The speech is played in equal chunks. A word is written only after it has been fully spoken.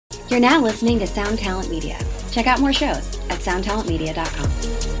You're now listening to Sound Talent Media. Check out more shows at soundtalentmedia.com.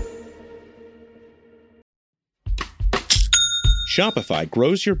 Shopify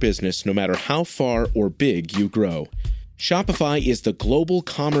grows your business no matter how far or big you grow. Shopify is the global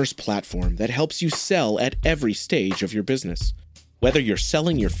commerce platform that helps you sell at every stage of your business. Whether you're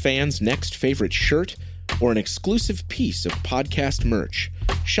selling your fans' next favorite shirt or an exclusive piece of podcast merch,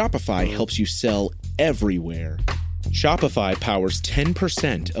 Shopify helps you sell everywhere. Shopify powers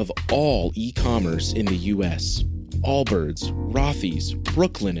 10% of all e-commerce in the U.S. Allbirds, Rothy's,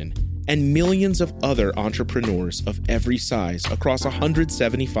 Brooklinen, and millions of other entrepreneurs of every size across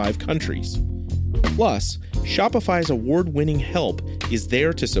 175 countries. Plus, Shopify's award-winning help is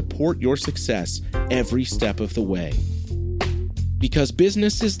there to support your success every step of the way. Because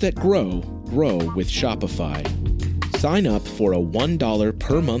businesses that grow, grow with Shopify. Sign up for a $1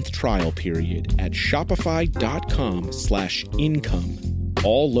 per month trial period at shopify.com/income,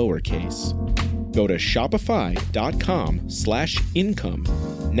 all lowercase. Go to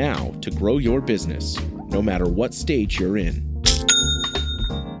shopify.com/income now to grow your business, no matter what stage you're in.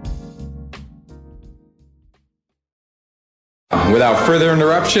 Without further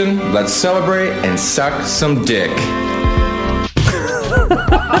interruption, let's celebrate and suck some dick.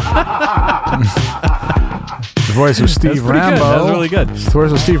 The voice of Steve Rambo. That was really good. The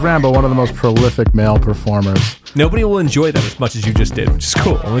voice of Steve Rambo, one of the most prolific male performers. Nobody will enjoy that as much as you just did, which is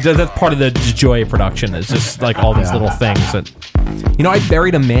cool. That's part of the joy of production. It's just like all these little things that, you know, I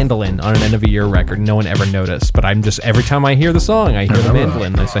buried a mandolin on an end of a year record. No one ever noticed, but I'm just, every time I hear the song, I hear the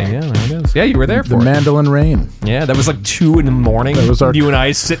mandolin. I say, yeah, there it is. Yeah, you were there for the Mandolin Rain. Yeah, that was like 2 a.m. That was you and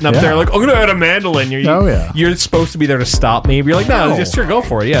I sitting up there like, I'm gonna add a mandolin. You're supposed to be there to stop me, but you're like, no, just sure go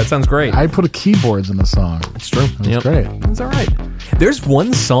for it. Yeah, it sounds great. I put keyboards in the song. It's true. It's great. It's all right. There's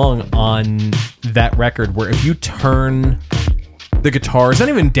one song on that record where if you turn the guitars, not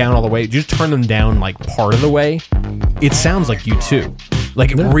even down all the way, just turn them down like part of the way, it sounds like U2.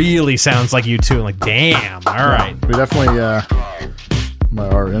 Like it really sounds like U2. And like, damn, all right. We definitely,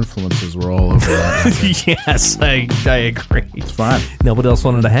 our influences were all over that. Yes, I agree. It's fine. Nobody else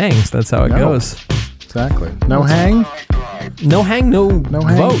wanted to hang, so that's how it goes. Exactly. No hang? No hang, no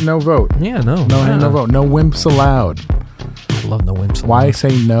hang, vote. no vote. Yeah, no. No hang, no vote. No wimps allowed. I love no wimps allowed. Why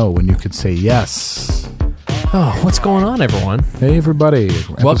say no when you could say yes? Oh, what's going on, everyone? Hey, everybody.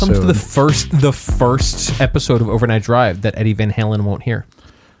 Welcome to the first episode of Overnight Drive that Eddie Van Halen won't hear.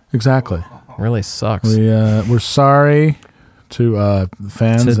 Exactly. Really sucks. We're sorry to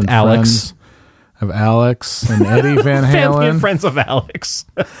fans and friends of Alex and Eddie Van Halen. Family and friends of Alex.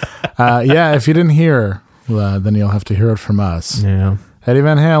 Yeah, if you didn't hear, then you'll have to hear it from us. Yeah. Eddie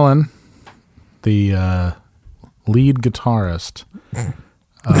Van Halen, the lead guitarist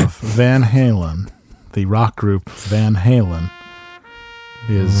of Van Halen, the rock group Van Halen,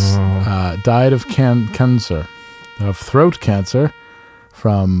 is died of cancer, of throat cancer,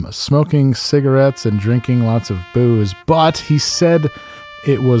 from smoking cigarettes and drinking lots of booze. But he said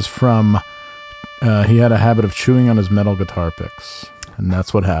it was from he had a habit of chewing on his metal guitar picks, and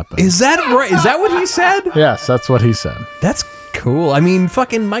that's what happened. Is that right? Is that what he said? Yes, that's what he said. That's cool. I mean,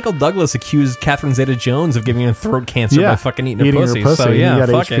 fucking Michael Douglas accused Catherine Zeta-Jones of giving him throat cancer by fucking eating her pussy. So yeah, he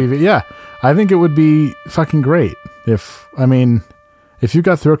got HPV. Yeah, I think it would be fucking great if you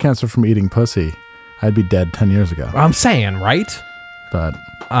got throat cancer from eating pussy, I'd be dead 10 years ago. I'm saying, right? But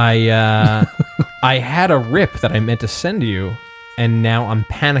I had a rip that I meant to send you, and now I'm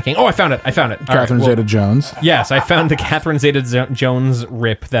panicking. Oh, I found it. Catherine Zeta-Jones. Yes, I found the Catherine Zeta-Jones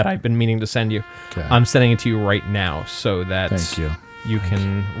rip that I've been meaning to send you. Okay. I'm sending it to you right now so that Thank you. You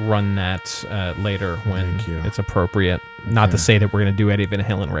can run that later when it's appropriate. Not to say that we're going to do Eddie Van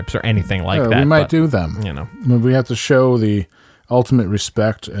Halen rips or anything like that. We might do them. You know, we have to show the ultimate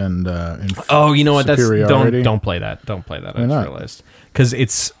respect and you know what? Superiority. Don't play that. Don't play that. Why I just not? realized because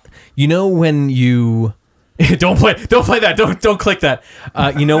it's when you don't play that. Don't click that.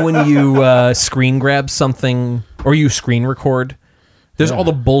 When you screen grab something or you screen record. There's all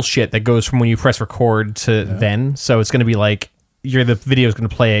the bullshit that goes from when you press record to then. So it's going to be like the video is going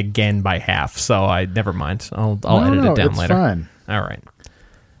to play again by half. So never mind. I'll edit it down it's later. Fine. All right.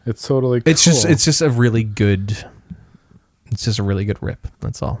 It's totally cool. It's just a really good. It's just a really good rip.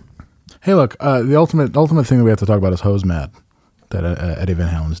 That's all. Hey, look, the ultimate thing that we have to talk about is Hose Mad, that Eddie Van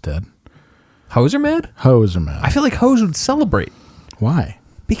Halen's dead. Hoser Mad? Hoser Mad. I feel like Hose would celebrate. Why?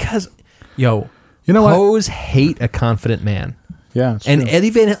 Because, you know what? Hose hate a confident man. Yeah, it's and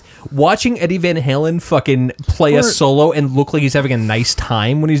true. watching Eddie Van Halen fucking play a solo and look like he's having a nice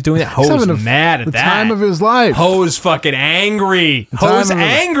time when he's doing it. Ho's mad at the that. time of his life. Ho's fucking angry. The time Ho's of his-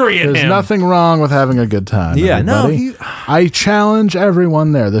 angry at There's him. nothing wrong with having a good time. Yeah, no, everybody. I challenge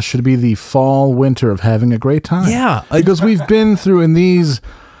everyone there. This should be the fall winter of having a great time. Yeah, because we've been through in these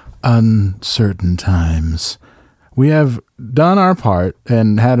uncertain times. We have done our part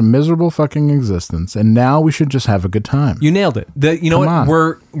and had a miserable fucking existence, and now we should just have a good time. You nailed it. You know Come what?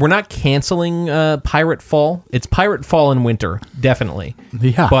 on. We're not canceling Pirate Fall. It's Pirate Fall in winter, definitely.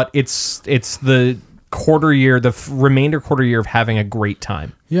 Yeah. But it's the quarter year, the remainder quarter year of having a great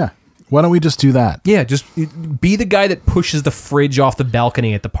time. Yeah. Why don't we just do that? Yeah, just be the guy that pushes the fridge off the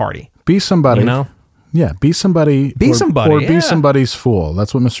balcony at the party. Be somebody. You know? Yeah, be somebody. Be somebody, Or yeah. be somebody's fool.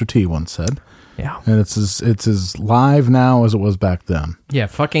 That's what Mr. T once said. Yeah. And it's as live now as it was back then. Yeah,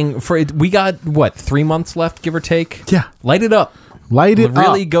 we got, what, 3 months left, give or take? Yeah. Light it up. Light it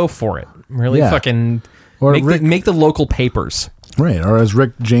Really up. go for it. Really Yeah. fucking Or make the local papers. Right. Or as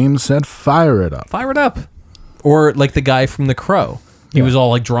Rick James said, fire it up. Fire it up. Or like the guy from The Crow. He was all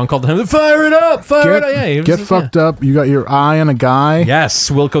like drunk all the time. Fire it up! Fire it up! Yeah, he was Get like, fucked up. You got your eye on a guy. Yes,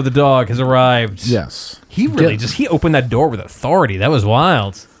 Wilco the dog has arrived. Yes. He really he opened that door with authority. That was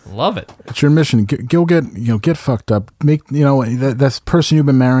wild. Love it. It's your mission. Go get fucked up. Make that person you've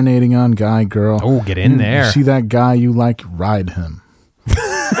been marinating on, guy, girl. Oh, get in there. You see that guy you like, ride him.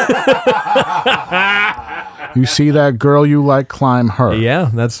 You see that girl you like, climb her. Yeah,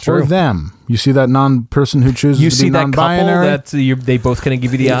 that's true. Or them. You see that person who chooses You to see be that couple non-binary. that they both kind of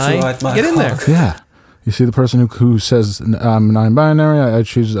give you the eye. Get in there. Yeah. You see the person who says I'm non-binary. I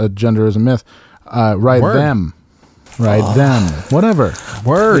choose a gender as a myth. Ride Word. them. Ride them. Whatever.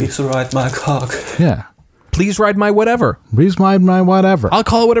 Word. Please ride my cock. Yeah. Please ride my whatever. Please ride my whatever. I'll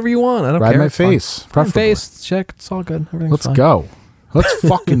call it whatever you want. I don't Ride care. my It's fine. face, Ride my preferably. face. Check. It's all good. Everything's Let's fine. go. Let's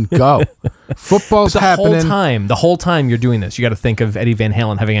fucking go. Football's But happening. the whole time you're doing this, you got to think of Eddie Van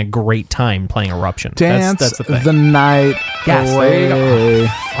Halen having a great time playing Eruption. Dance that's the thing. the night Yes, there you go. away.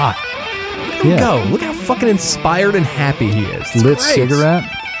 Fuck. Look at him go. Look how fucking inspired and happy he is. It's Lit great. cigarette.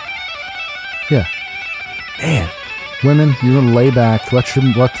 Yeah. Man. Women, you're gonna lay back, let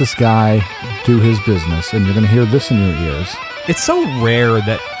this guy do his business, and you're gonna hear this in your ears. It's so rare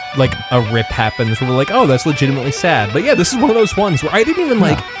that like a rip happens where we're like, oh, that's legitimately sad. But yeah, this is one of those ones where I didn't even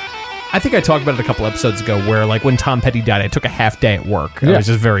like. I think I talked about it a couple episodes ago where like when Tom Petty died, I took a half day at work. I Yeah. was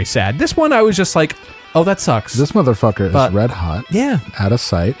just very sad. This one, I was just like, oh, that sucks. This motherfucker But- is red hot. Yeah. Out of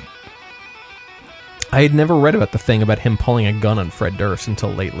sight. I had never read about the thing about him pulling a gun on Fred Durst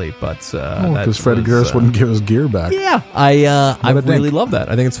until lately, but Because Freddie Durst wouldn't give his gear back. Yeah, I a really dink. love that.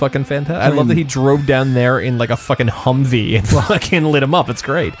 I think it's fucking fantastic. I love that he drove down there in like a fucking Humvee and fucking lit him up. It's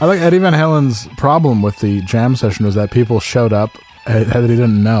great. I like Eddie Van Halen's problem with the jam session was that people showed up that he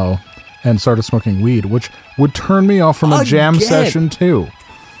didn't know and started smoking weed, which would turn me off from a jam Again. session too.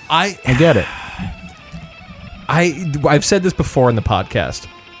 I get it. I've said this before in the podcast.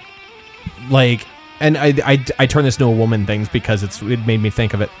 Like, and I turn this into a woman things because it made me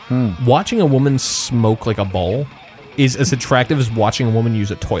think of it. Watching a woman smoke like a bowl is as attractive as watching a woman use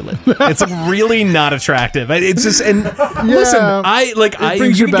a toilet. It's really not attractive. It's just listen, you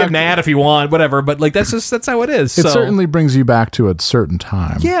brings you can back get mad if you want, whatever, but like that's how it is. It So, certainly brings you back to a certain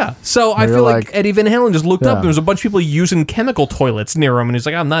time. yeah. So I Where feel you're like like- Eddie Van Halen just looked up Yeah. and there was a bunch of people using chemical toilets near him and he's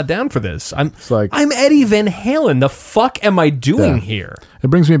like, I'm not down for this. I'm Eddie Van Halen. The fuck am I doing Yeah. here? It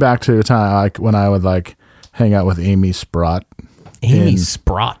brings me back to a time like when I would like hang out with Amy Sprott. Amy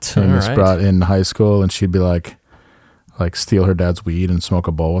Sprott. Amy All right. Sprott in high school, and she'd be like steal her dad's weed and smoke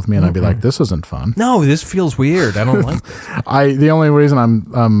a bowl with me, and I'd be like, "This isn't fun." No, this feels weird. I don't like this. The only reason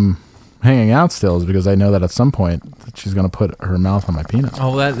I'm hanging out still is because I know that at some point that she's gonna put her mouth on my penis.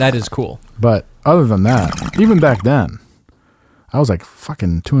 Oh, that is cool. But other than that, even back then, I was like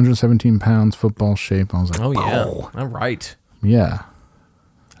fucking 217 pounds, football shape. I was like, Oh, yeah. All right. yeah.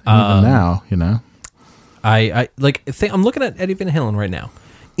 And even now, you know, I'm looking at Eddie Van Halen right now.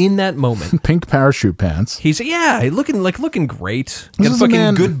 In that moment, pink parachute pants. he's looking great. This Got a is a fucking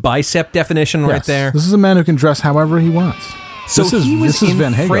man- good bicep definition right Yes. there. This is a man who can dress however he wants. So he was in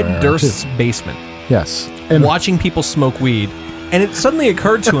Van Hagar Fred era, Durst's too. basement, Yes, and watching people smoke weed, and it suddenly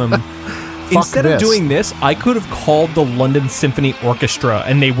occurred to him. Instead of this. doing this, I could have called the London Symphony Orchestra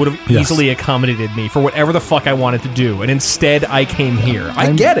and they would have Yes. easily accommodated me for whatever the fuck I wanted to do. And instead, I came here.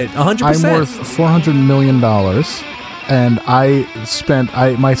 I get it, 100%. I'm worth $400 million, and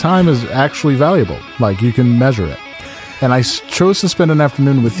my time is actually valuable. Like, you can measure it. And I chose to spend an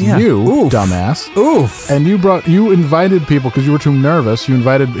afternoon with Yeah. you, Oof. dumbass. Oof. And you invited people because you were too nervous. You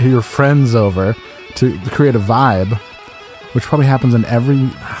invited your friends over to create a vibe. which probably happens in every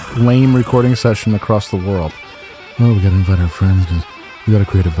lame recording session across the world. Oh, we got to invite our friends because we got to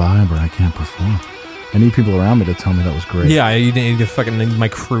create a vibe or I can't perform. I need people around me to tell me that was great. Yeah, you need to fucking need my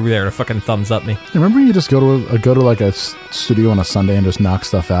crew there to fucking thumbs up me. Remember you just go to like a studio on a Sunday and just knock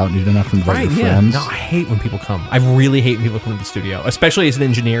stuff out and you don't have to invite your friends? No, I hate when people come. I really hate when people come to the studio. Especially as an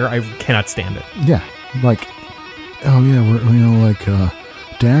engineer, I cannot stand it. Yeah. Like, oh yeah, we're like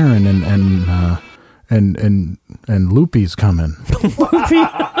Darren and Loopy's coming.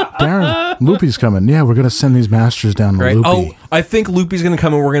 Loopy's coming. Yeah, we're gonna send these masters down to Loopy. Oh, I think Loopy's gonna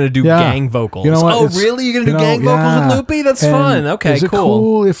come and we're gonna do gang vocals. You know what? Oh, really? You're gonna do gang vocals with Loopy? That's fun. Okay, is it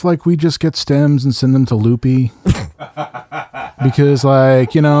cool if like we just get stems and send them to Loopy? Because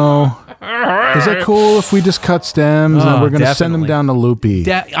like, you know, is it cool if we just cut stems and we're gonna send them down to Loopy?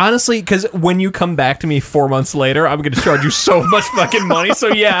 Honestly, because when you come back to me 4 months later, I'm gonna charge you so much fucking money. So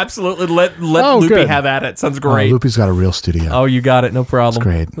yeah, absolutely. Let Loopy good. have at it. Sounds great. Loopy's got a real studio. Oh, you got it. No problem. It's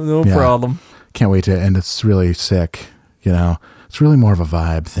great. No problem. Can't wait to, and it's really sick. You know, it's really more of a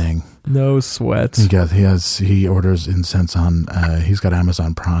vibe thing. No sweat. He orders incense on. He's got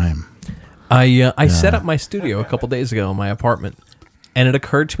Amazon Prime. I set up my studio a couple days ago in my apartment, and it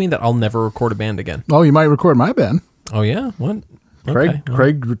occurred to me that I'll never record a band again. Oh, you might record my band. Oh yeah, what?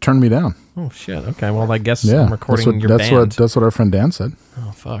 Craig turned me down. Oh shit. Okay, well I guess I'm recording your band. That's what our friend Dan said.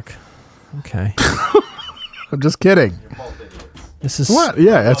 Oh fuck. Okay. I'm just kidding. This is what?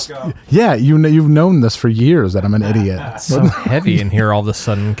 Yeah, you've known this for years that I'm an idiot. It's so heavy in here all of a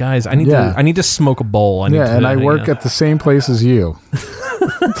sudden, guys. I need to smoke a bowl. I work at the same place as you.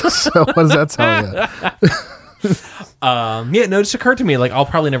 So what does that tell you? No, it just occurred to me like I'll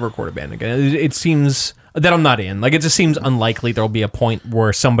probably never record a band again. It seems that I'm not in. Like it just seems unlikely there'll be a point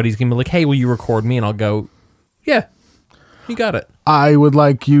where somebody's gonna be like, "Hey, will you record me?" And I'll go, "Yeah, you got it." I would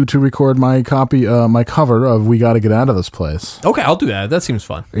like you to record my cover of "We Got to Get Out of This Place." Okay, I'll do that. That seems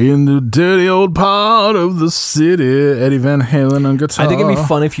fun. In the dirty old part of the city, Eddie Van Halen on guitar. I think it'd be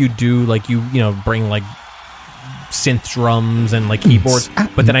fun if you do like you bring like synth drums and like keyboards,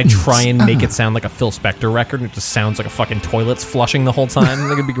 but then I try and make it sound like a Phil Spector record and it just sounds like a fucking toilet's flushing the whole time. I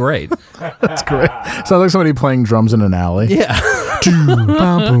think it'd be great. That's great. Sounds like somebody playing drums in an alley. Yeah.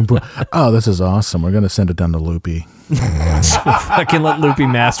 Oh, this is awesome. We're gonna send it down to Loopy. Fucking let Loopy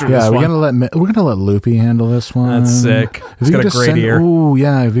master this one. We're gonna let Loopy handle this one. That's sick. It's got a great ear. Oh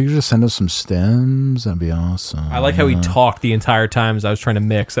yeah, if you could just send us some stems, that'd be awesome. I like how he talked the entire time as I was trying to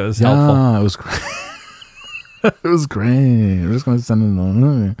mix. That was helpful. It was great. It was great. We're just gonna send it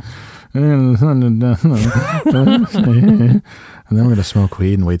and then we're gonna smoke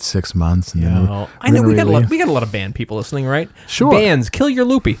weed and wait 6 months. And then I know we got a lot of band people listening, right? Sure. Bands, kill your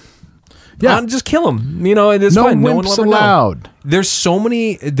Loopy. Yeah, just kill him. It's no fine. No wimps allowed. There's so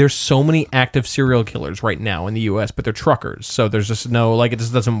many active serial killers right now in the U.S., but they're truckers, so there's just no it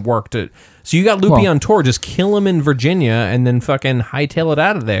just doesn't work to. So you got Loopy on tour, just kill him in Virginia, and then fucking hightail it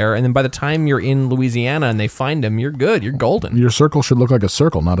out of there, and then by the time you're in Louisiana and they find him, you're good. You're golden. Your circle should look like a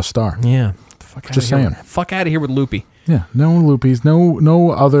circle, not a star. Yeah. Just saying. Fuck out of here with Loopy. Yeah, no Loopies,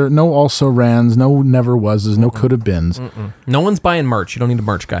 no also rans, no never wases, no could have beens. No one's buying merch. You don't need a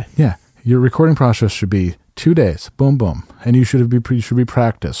merch guy. Yeah. Your recording process should be 2 days, boom, boom, and you should be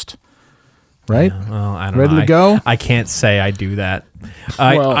practiced, right? Yeah, well, I don't Ready know. to go? I can't say I do that.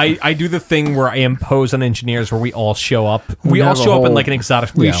 I do the thing where I impose on engineers where we all show up. We all show up in like an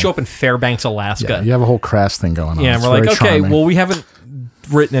exotic. We show up in Fairbanks, Alaska. Yeah, you have a whole crass thing going on. Yeah, it's we're like, okay, charming. well, we haven't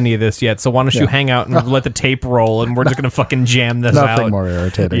written any of this yet, so why don't you hang out and let the tape roll, and we're just gonna fucking jam this out. Nothing more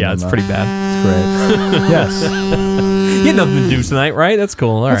irritating. Yeah, it's pretty bad. It's great. Yes. You had nothing to do tonight, right? That's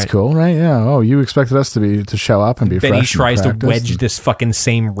cool. That's cool, right? Yeah. Oh, you expected us to show up and be fresh. Then he tries to wedge this fucking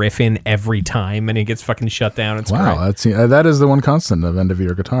same riff in every time, and he gets fucking shut down. It's great. That is the one constant of End of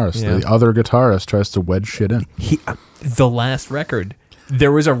Year guitarist. Yeah. The other guitarist tries to wedge shit in. The last record,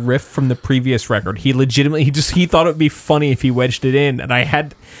 there was a riff from the previous record. He legitimately, he thought it would be funny if he wedged it in, and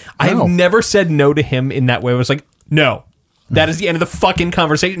I've never said no to him in that way. I was like, no, that is the end of the fucking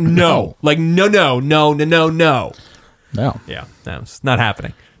conversation. No, like no. No. Yeah, that's not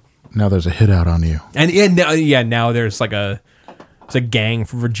happening. Now there's a hit out on you. And now there's like a gang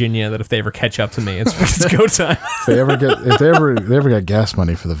from Virginia that if they ever catch up to me, it's go time. If they ever get gas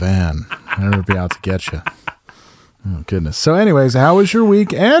money for the van, they'll be out to get you. Oh, goodness. So anyways, how was your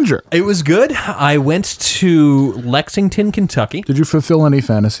week, Andrew? It was good. I went to Lexington, Kentucky. Did you fulfill any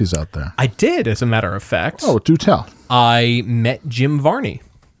fantasies out there? I did, as a matter of fact. Oh, do tell. I met Jim Varney.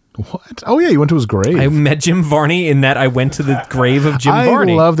 What? Oh, yeah, you went to his grave. I met Jim Varney in that I went to the grave of Jim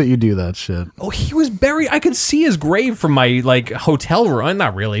Varney. I love that you do that shit. Oh, he was buried. I could see his grave from my, hotel room.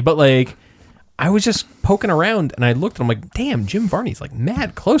 Not really, but, I was just poking around and I looked and I'm like, damn, Jim Varney's like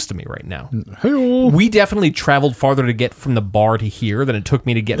mad close to me right now. Hey-o. We definitely traveled farther to get from the bar to here than it took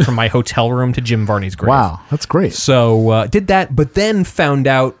me to get from my hotel room to Jim Varney's grave. Wow, that's great. So did that, but then found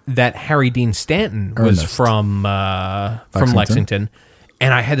out that Harry Dean Stanton was Ernest. from Lexington.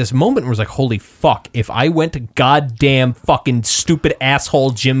 And I had this moment where I was like, holy fuck, if I went to goddamn fucking stupid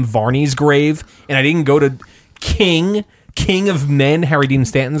asshole Jim Varney's grave and I didn't go to King of Men, Harry Dean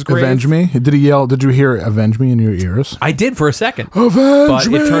Stanton's grave. Avenge me? Did he yell? Did you hear "Avenge me" in your ears? I did for a second. Avenge But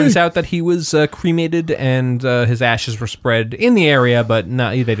me! it turns out that he was cremated and his ashes were spread in the area, but no,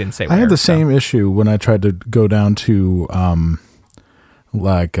 they didn't say where. I had the so. same issue when I tried to go down to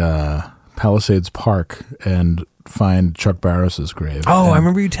Palisades Park and find Chuck Barris's grave. Oh, and, I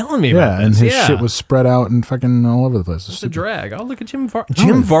remember you telling me yeah, about and this. his Yeah. shit was spread out and fucking all over the place. It's a drag. Oh, look at Jim Varney.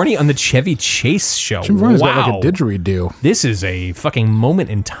 Jim Varney on the Chevy Chase show. Jim Varney's wow. got like a didgeridoo. This is a fucking moment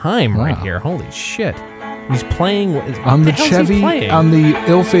in time right Wow. here. Holy shit. He's playing... On the hell's he Chevy, playing? on the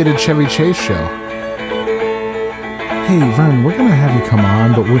ill-fated Chevy Chase show. Hey, Vern, we're going to have you come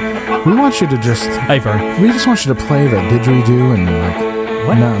on, but we want you to just... Hey, Vern. We just want you to play the didgeridoo and like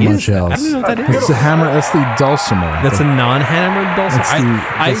What not is much that? else. I don't even know what that is. It's the hammer. That's the dulcimer. That's a non-hammered dulcimer.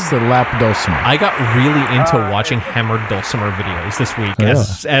 It's the lap dulcimer. I got really into watching hammered dulcimer videos this week,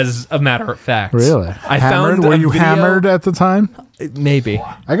 as a matter of fact. Really? I hammered? found Were a you video- hammered at the time? Maybe.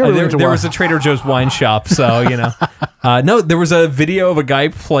 I got really into there wa- was a Trader Joe's wine shop, so, you know. No, there was a video of a guy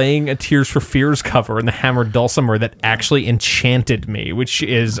playing a Tears for Fears cover in the hammered dulcimer that actually enchanted me, which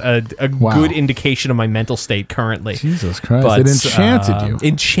is a Wow. good indication of my mental state currently. Jesus Christ! But, It enchanted you.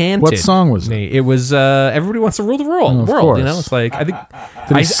 Enchanted. What song was it? me. It was Everybody Wants to Rule the World. Of world, you course. know, it's like I think.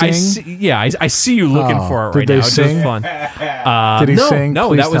 Did he I sing? see, I see you looking Oh, for it did right they now. It's sing? just fun. Did he no, sing? no,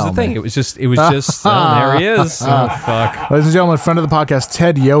 Please that was the tell thing. me. It was just. Oh, there he is. Oh fuck. Ladies and gentlemen, friend of the podcast,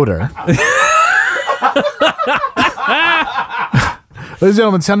 Ted Yoder. Ladies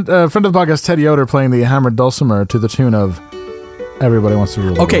and gentlemen, friend of the podcast, Ted Yoder, playing the hammered dulcimer to the tune of "Everybody Wants to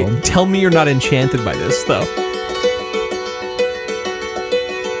Rule the Okay, World." tell me you're not enchanted by this though.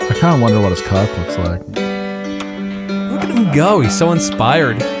 I kind of wonder what his cock looks like. Look at him go. He's so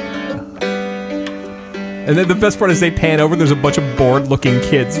inspired. And then the best part is they pan over. There's a bunch of bored-looking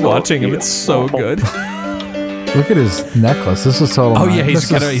kids watching him. It's so good. Look at his necklace. This is total. Oh yeah, this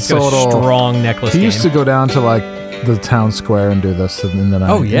he's got is a total- strong necklace. He used to game. go down to like the town square and do this in the,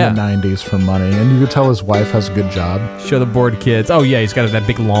 Oh, yeah. in the 90s for money, and you could tell his wife has a good job. show the bored kids. Oh yeah, he's got that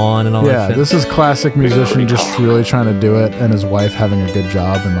big lawn and all Yeah, that shit. this is classic musician just really trying to do it, and his wife having a good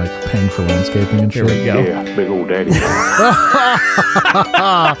job and like paying for landscaping and Here shit. we go. Yeah, big old daddy.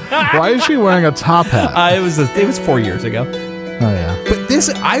 Why is she wearing a top hat? It was 4 years ago. Oh yeah. But this,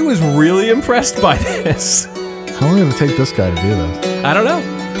 I was really impressed by this. How long did it take this guy to do this? I don't know.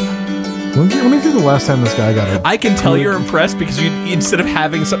 When do you think the last time this guy got it? I can tell you're impressed because you, instead of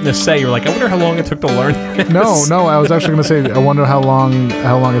having something to say, you're like, I wonder how long it took to learn this. No, I was actually going to say, I wonder how long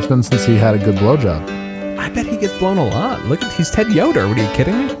it's been since he had a good blowjob. I bet he gets blown a lot. Look at, he's Ted Yoder. What are you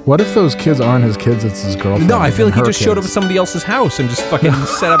kidding me? What if those kids aren't his kids? It's his girlfriend. No, I feel like he and her just showed up at kids. somebody else's house and just fucking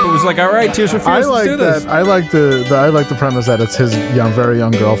set up. It was like, all right, Tears for Fears, I let's like do this. that. I like the premise that it's his very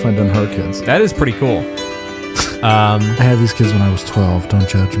young girlfriend and her kids. That is pretty cool. I had these kids when I was 12. Don't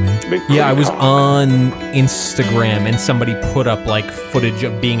judge me. Yeah, I was on Instagram and somebody put up like footage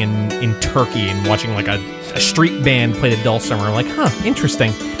of being in Turkey and watching like a street band play the dulcimer. I'm like, huh,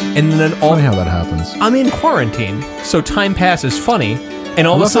 interesting. And then Funny how that happens. I'm in quarantine, so time passes funny. And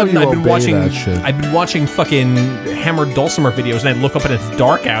all I of a love how sudden, you I've obey been watching fucking hammered dulcimer videos, and I look up and it's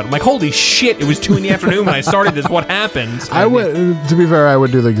dark out. I'm like, holy shit! It was 2 PM when I started this. What happened? I would, to be fair, I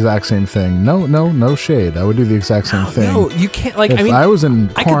would do the exact same thing. No shade. I would do the exact same thing. No, you can't. Like, If I mean, I was in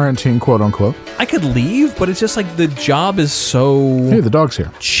I could- quarantine, quote unquote. I could leave, but it's just like the job is so Hey, the dog's here.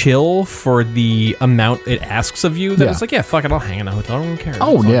 chill for the amount it asks of you that Yeah. it's like, yeah, fuck it, I'll hang in a hotel. I don't care.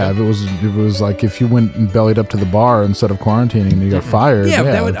 Oh It's all yeah, good. if it was like if you went and bellied up to the bar instead of quarantining and you got fired. Yeah,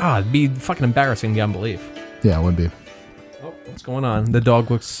 but that would it'd be fucking embarrassing beyond belief. Yeah, it would be. Oh, what's going on? The dog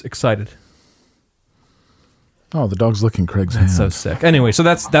looks excited. Oh, the dog's licking Craig's hand. So sick. Anyway, so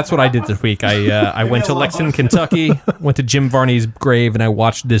that's what I did this week. I went to Lexington, Kentucky, went to Jim Varney's grave, and I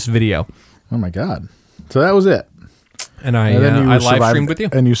watched this video. Oh my god. So that was it. And I And then you live survived- streamed with you.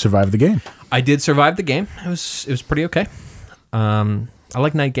 And you survived the game. I did survive the game. It was pretty okay. I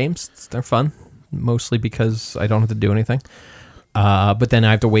like night games. They're fun, mostly because I don't have to do anything. But then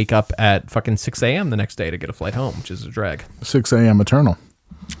I have to wake up at fucking 6 a.m. the next day to get a flight home, which is a drag. 6 a.m. Eternal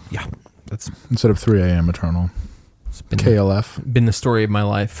Yeah, that's instead of 3 a.m. Eternal. been, KLF. been the story of my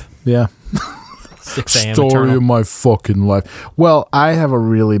life. Yeah. 6 a.m. Story eternal. of my fucking life. Well, I have a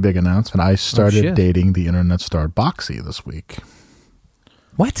really big announcement. I started shit. dating the internet star Boxy this week.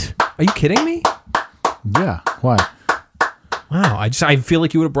 What? Are you kidding me? Yeah. Why? Wow. I feel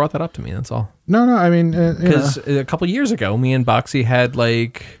like you would have brought that up to me. That's all. No. I mean, Because a couple years ago, me and Boxy had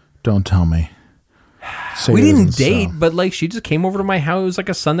like. don't tell me. Say We it didn't isn't date, so. but like she just came over to my house. It was like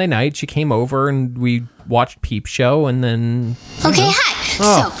a Sunday night. She came over and we watched Peep Show, and then Okay, hi.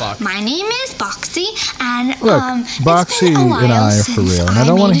 Oh, So, fuck. my name is Boxy, and Look, it's Boxy been a while and I are for since real, and I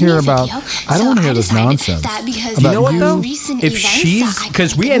don't made want to a hear new about. video, I don't so want to hear I this decided nonsense. that because about you know what though? recent If events she's that I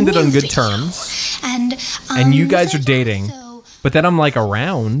because could we make a ended on new good video. terms, And you guys are so- dating, so- but then I'm like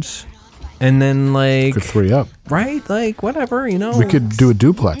around, and then like Could 3 up. right, like whatever, you know. We could do a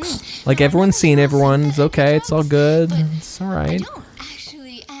duplex. like everyone's seen everyone. It's okay. It's all good. It's all right. No,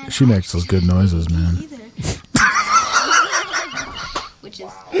 actually, She makes those good noises, man. Which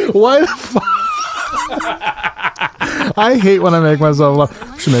is Why the fuck? I hate when I make myself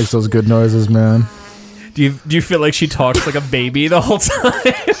laugh. She makes those good noises, man. Do you feel like she talks like a baby the whole time?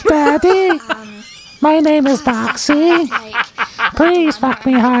 Daddy, my name is Boxy. like, Please fuck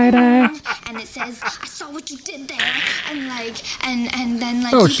me harder. and it says, "I saw what you did there," and like, and then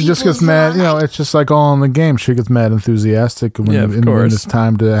like. Oh, she just people gets mad. were You know, like, it's just like all in the game. She gets mad enthusiastic when, Yeah, of when course. it's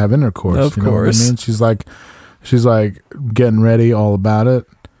time to have intercourse. Of you know course. what I mean? She's like getting ready, all about it,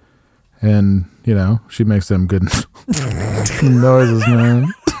 and you know she makes them good noises, man.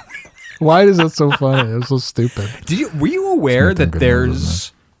 Why is it so funny? It's so stupid. Were you aware It's not that good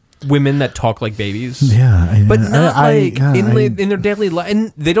there's women that talk like babies? Yeah, But not like in I- their daily life,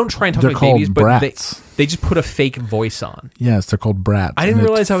 and they don't try and talk They're like called babies, but brats. they just put a fake voice on. Yes, they're called brats. I didn't and it's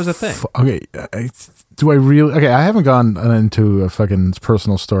realize that was a thing. Okay, do I really? Okay, I haven't gone into a fucking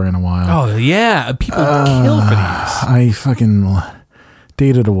personal story in a while. Oh yeah, people kill for these. I fucking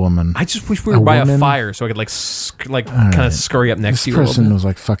dated a woman. I just wish we were by a fire so I could like kind of scurry up next This to you. A little person bit. was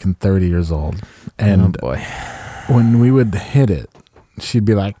like fucking 30 years old, Oh and boy, when we would hit it, she'd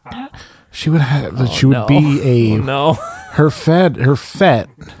be like, she would have, she would no. be a Oh, no. her fet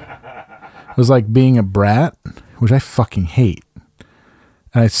was like being a brat, which I fucking hate.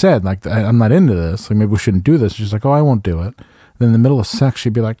 And I said, like, I'm not into this. Like, maybe we shouldn't do this. She's like, oh, I won't do it. Then in the middle of sex,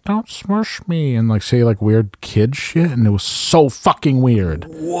 she'd be like, don't smush me. And like say like weird kid shit. And it was so fucking weird.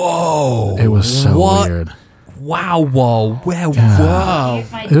 Whoa, It was so What? weird. Wow, whoa, whoa, Yeah.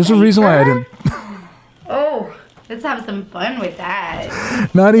 whoa. There's a reason why I didn't. Oh, let's have some fun with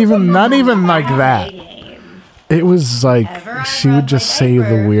that. Not even like that. Game. It was like Ever she would just unrubbed say my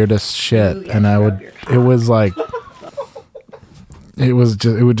the diaper? weirdest shit, Ooh, and yes, I rub would. your It was like. It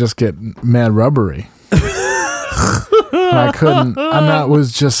would just get mad rubbery. And I couldn't. And that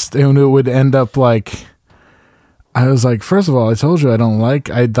was just. And it would end up like. I was like, first of all, I told you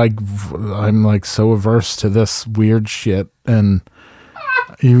I'm like so averse to this weird shit, and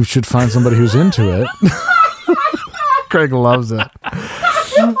you should find somebody who's into it. Craig loves it.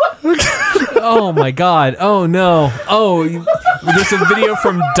 Oh my god. Oh no. Oh, there's a video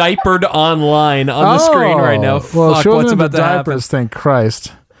from Diapered Online on the screen right now. Well, Fuck, she what's wasn't about into to happen? diapers, thank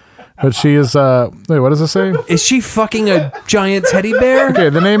Christ. But she is. Wait, what does it say? Is she fucking a giant teddy bear? Okay,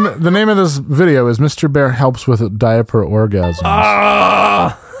 the name of this video is Mr. Bear helps with diaper orgasms.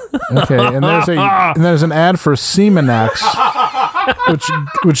 Ah! Okay, and there's an ad for Semenax,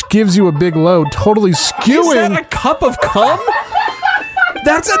 which gives you a big load, totally Is skewing. that a cup of cum?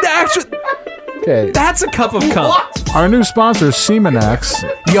 That's an actual. Okay, That's a cup of cum. our new sponsor is Semenax.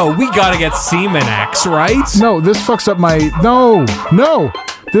 Yo, we gotta get Semenax, right? No, this fucks up my no.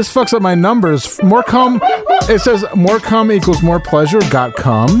 This fucks up my numbers. More cum. It says more cum equals more pleasure. Got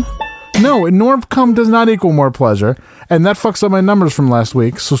cum. No, more cum does not equal more pleasure, and that fucks up my numbers from last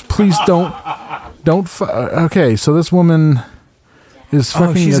week. So please don't. Okay, so this woman is fucking.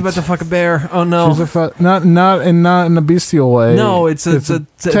 Oh, she's about to fuck a bear. Oh no. She's not in a bestial way. No, it's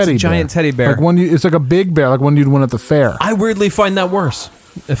a giant teddy bear. Like one, it's like a big bear, like one you'd win at the fair. I weirdly find that worse,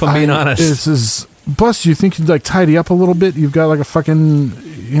 if I'm being honest. This is. Plus, you think you'd like tidy up a little bit? You've got like a fucking,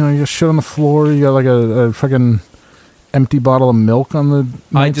 you got shit on the floor. You got like a fucking empty bottle of milk on the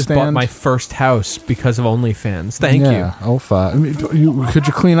nightstand. I just bought my first house because of OnlyFans. Thank you. Oh, fine. I mean, could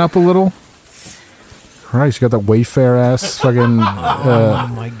you clean up a little? Christ, you got that Wayfair ass fucking Oh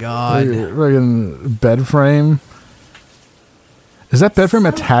my god. fucking bed frame. Is that bed frame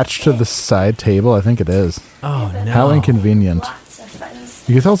attached to the side table? I think it is. Oh no. How inconvenient.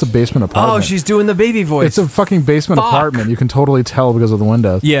 You can tell it's a basement apartment. Oh, she's doing the baby voice. It's a fucking basement Fuck. apartment. You can totally tell because of the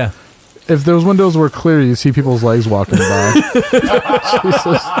windows. Yeah. If those windows were clear, you see people's legs walking by.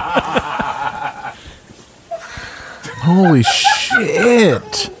 Jesus. Holy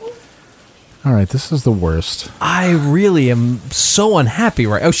shit. All right, this is the worst. I really am so unhappy.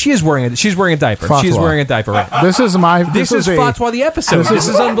 Right? Oh, she's wearing a diaper. Fatwa. She's wearing a diaper. Right? This is my. This is Fatwa the episode. This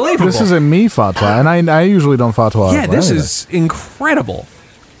is unbelievable. This is a me fatwa, and I usually don't fatwa. Yeah, this anything. is incredible.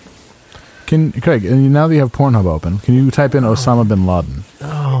 Craig, and now that you have Pornhub open, can you type in Osama bin Laden?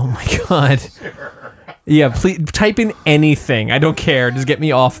 Oh my god. Yeah, please type in anything. I don't care. Just get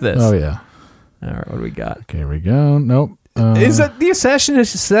me off this. Oh yeah. All right, what do we got? Okay, here we go. Nope. Is that the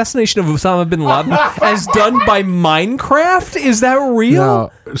assassination of Osama bin Laden as done by Minecraft? Is that real?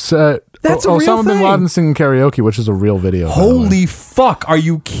 No, That's a real Osama bin thing. Laden singing karaoke, which is a real video. by the way. Holy fuck! Are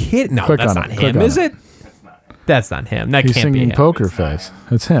you kidding? No, Click that's on not it. Click him, on is it. it? That's not him. That He's can't be singing him. Poker Face.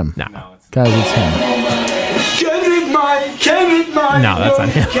 It's him. No, Guys, it's him. no, that's not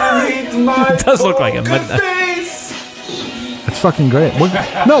him. It does look like him, but It's fucking great.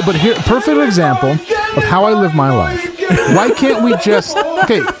 No, but here, perfect example of how I live my life. Why can't we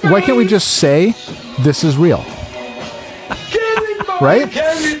just say this is real? Right?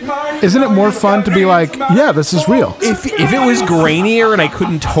 Isn't it more fun to be like, yeah, this is real? if it was grainier and I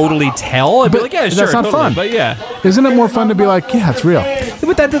couldn't totally tell, I'd be like, yeah, sure, that's not totally. fun. But yeah, Isn't it more fun to be like, yeah, it's real?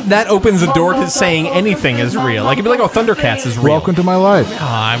 but that opens the door to saying anything is real. Like it'd be like, oh, Thundercats is real. Welcome to my life.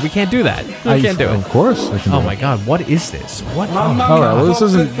 We can't do that. We can't do Of it. course, I can. Oh do my it. god, what is this? What? Oh my All right. god. Well, this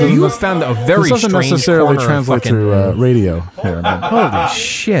isn't. You have found a very This doesn't strange necessarily corner of translate fucking- to radio here. But Holy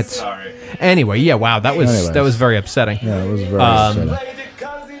shit! Anyway, yeah, wow, that was very upsetting. yeah, it was very upsetting.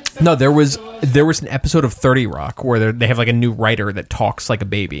 No, there was an episode of 30 Rock where they have like a new writer that talks like a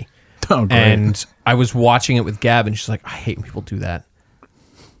baby. Oh, great. And I was watching it with Gab, and she's like, "I hate when people do that."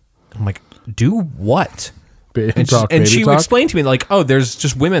 I'm like, "Do what?" And she explained to me like, "Oh, there's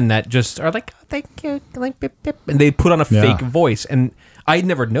just women that just are like, oh, thank you, like, bip, bip," and they put on a Yeah. fake voice, and I'd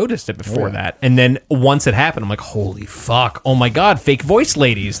never noticed it before that. And then once it happened, I'm like, "Holy fuck! Oh my god, fake voice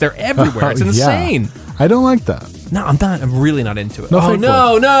ladies! They're everywhere! It's insane." I don't like that. No, I'm not. I'm really not into it. No Oh fake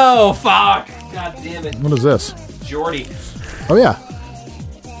no! Fuck! God damn it, What is this? Jordy. Oh yeah.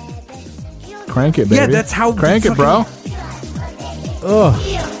 Crank it, baby. Yeah, that's how Crank it, bro.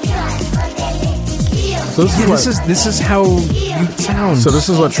 So This is how you sound. So this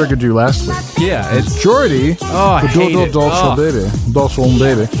is what triggered you last week. Yeah, it's Jordy. Oh, I hate it. Dolce baby. Dolce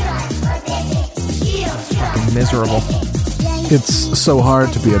baby. miserable. It's so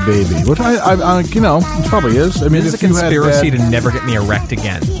hard to be a baby, which I you know, it probably is. I mean, This is if a you had conspiracy bad- to never get me erect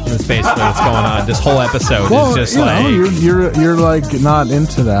again. That's basically what's going on. This whole episode Well, is just you like know, you're like not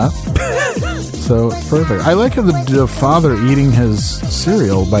into that. So it's perfect. I like the father eating his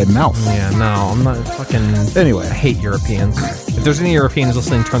cereal by mouth. yeah, no, I'm not fucking. Anyway. I hate Europeans. If there's any Europeans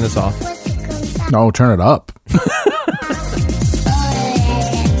listening, turn this off. No, turn it up.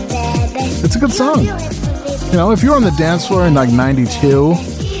 It's a good song. You know, if you're on the dance floor in like 92,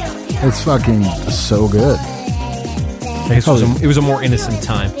 it's fucking so good. I guess it was a more innocent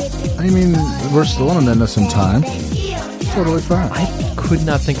time. I mean, we're still in an innocent time. It's totally fine. I could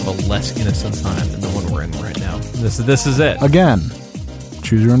not think of a less innocent time than the one we're in right now. This is it. Again,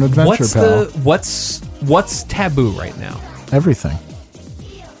 choose your own adventure, pal. What's taboo right now? Everything.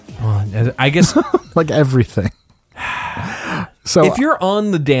 I guess Like everything. So if you're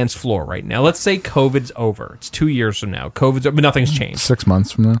on the dance floor right now, let's say COVID's over. It's 2 years from now. COVID's over, but nothing's changed. 6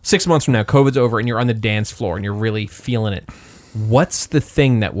 months from now, 6 months from now, COVID's over, and you're on the dance floor and you're really feeling it. What's the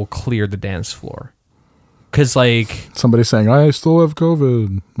thing that will clear the dance floor? Because, like, somebody saying, I still have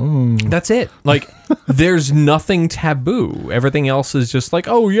COVID. Oh. that's it. Like, there's nothing taboo. Everything else is just like,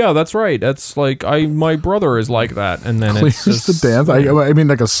 oh, yeah, that's right. That's like, my brother is like that. And then Clears it's just, the dance. I mean,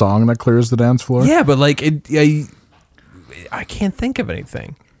 like a song that clears the dance floor. yeah, but, like, I can't think of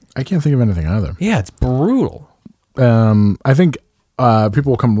anything. I can't think of anything either. Yeah, it's brutal. I think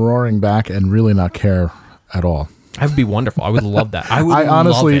people will come roaring back and really not care at all. That would be wonderful. I would love that. I would I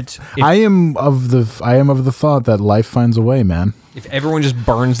honestly, love it. I am of the thought that life finds a way, man. If everyone just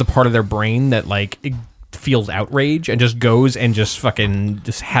burns the part of their brain that, like, it feels outrage and just goes and just fucking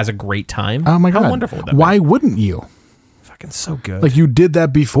just has a great time. Oh my god, How wonderful would that Why wouldn't you? be? Fucking so good. Like you did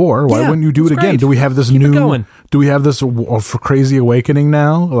that before. Why Yeah, wouldn't you do it it's again? great. Do we have this Keep it new? going. Do we have this crazy awakening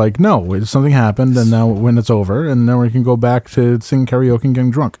now? Like no, something happened, and now when it's over, and then we can go back to sing karaoke and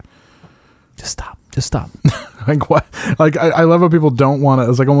getting drunk. Just stop. Just stop. Like what? Like I love how people don't want to.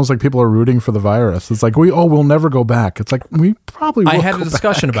 It's like almost like people are rooting for the virus. It's like we'll never go back. It's like we probably. Will I had go a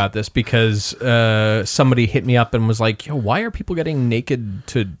discussion back. about this because somebody hit me up and was like, yo, why are people getting naked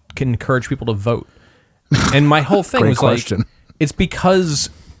to encourage people to vote? And my whole thing Great was question. like, it's because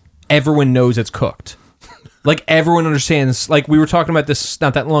everyone knows it's cooked. Like everyone understands. Like we were talking about this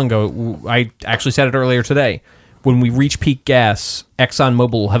not that long ago. I actually said it earlier today. when we reach peak gas,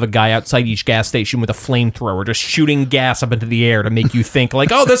 ExxonMobil will have a guy outside each gas station with a flamethrower just shooting gas up into the air to make you think like,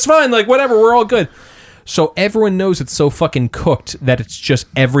 oh, that's fine, like whatever, we're all good. So everyone knows it's so fucking cooked that it's just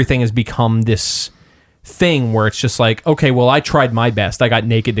everything has become this thing where it's just like, okay, well, I tried my best. I got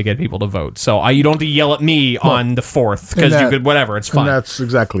naked to get people to vote. So you don't have to yell at me on the 4th because you could, whatever, it's fine. And that's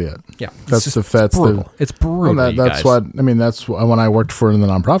exactly it. Yeah. That's brutal. It's brutal. That's what, I mean, that's when I worked for in the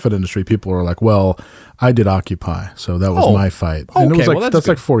nonprofit industry, people were like, well, I did Occupy, so that was my fight. And it was like, that's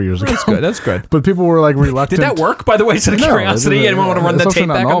like 4 years ago. That's good. But people were like reluctant. Did that work, by the way? Out of curiosity, anyone want to run the tape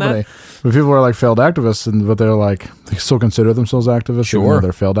back on that? But people were like failed activists, but they're like, they still consider themselves activists, even though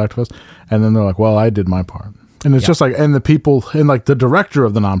they're failed activists. And then they're like, well, I did my part. And it's just like, and the people, and like the director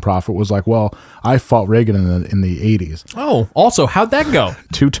of the nonprofit was like, well, I fought Reagan in the 80s. Oh, also, how'd that go?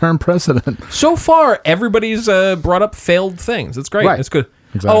 2-term president. So far, everybody's brought up failed things. It's great. Right. It's good.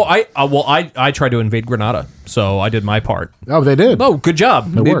 Exactly. Oh, I tried to invade Grenada, so I did my part. Oh, they did. Oh, good job.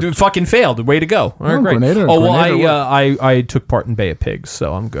 It fucking failed. Way to go. All right, great. I took part in Bay of Pigs,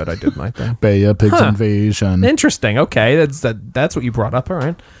 so I'm good. I did my thing. Bay of Pigs invasion. Interesting. Okay, that's what you brought up. All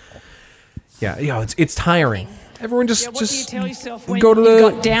right. Yeah, it's tiring. Everyone just what do you tell yourself when go to you the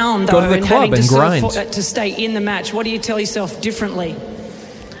got down though, go to the and club having and to grind to stay in the match? What do you tell yourself differently?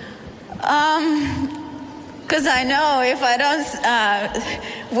 Because I know if I don't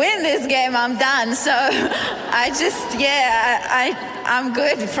win this game, I'm done. So I just, I'm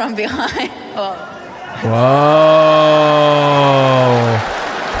good from behind. Whoa.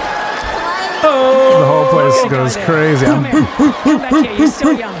 The whole place goes crazy. Come back here. You're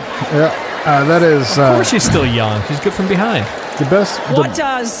still young. Yeah. That is. Of course, she's still young. She's good from behind. The best. What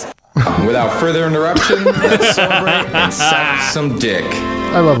does? Without further interruption, let's celebrate and suck some dick.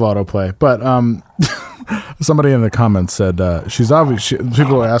 I love autoplay, but somebody in the comments said she's obvious.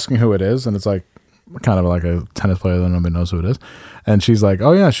 People are asking who it is, and it's like kind of like a tennis player that nobody knows who it is. And she's like,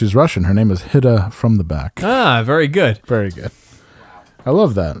 "Oh yeah, she's Russian. Her name is Hida from the back." Ah, very good. Very good. I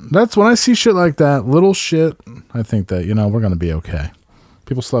love that. That's when I see shit like that, little shit. I think that we're gonna be okay.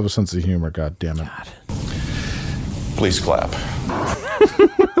 People still have a sense of humor. God damn it. God. Please clap.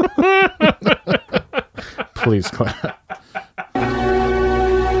 Please clap.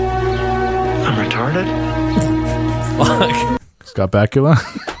 I'm retarded? Fuck. Scott Bakula.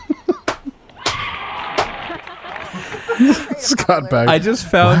 Scott Bakula. I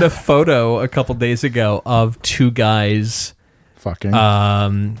just found a photo a couple days ago of two guys fucking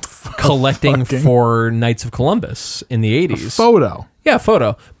collecting for Knights of Columbus in the 80s. A photo. Yeah,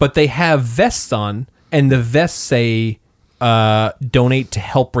 photo. But they have vests on, and the vests say donate to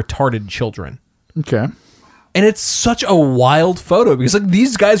help retarded children. Okay. And it's such a wild photo because like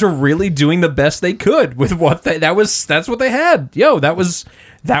these guys were really doing the best they could with what that's what they had. Yo, that was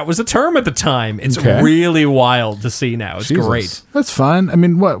a term at the time. It's really wild to see now. It's great. That's fine. I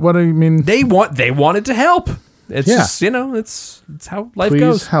mean, what do you mean? They wanted to help. It's just, it's how life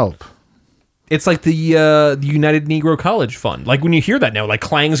goes. Please help. It's like the United Negro College Fund. Like when you hear that now, like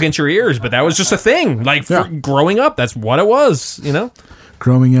clangs against your ears, but that was just a thing. Like for growing up, that's what it was,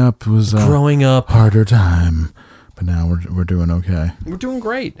 Growing up was harder time, but now we're doing okay. We're doing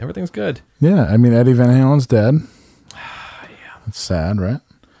great. Everything's good. Yeah, I mean Eddie Van Halen's dead. It's sad, right?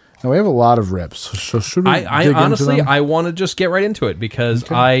 Now we have a lot of rips. So should we? I honestly, I want to just get right into it because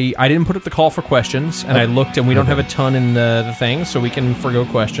I didn't put up the call for questions, and I looked, and we don't have a ton in the thing, so we can forgo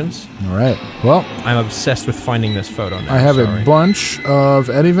questions. All right. Well, I'm obsessed with finding this photo now. I have a bunch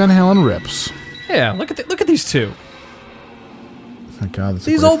of Eddie Van Halen rips. Yeah, look at these two. Thank God,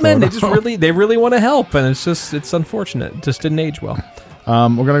 these old men, they really want to help, and it's unfortunate. It just didn't age well.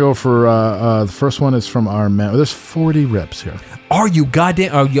 We're gonna go for the first one is from our man. There's 40 rips here. Are you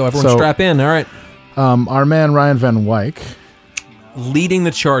goddamn? Oh, yo, everyone strap in. All right. Our man Ryan Van Wyck leading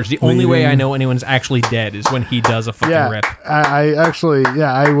the charge. The only way I know anyone's actually dead is when he does a fucking rip.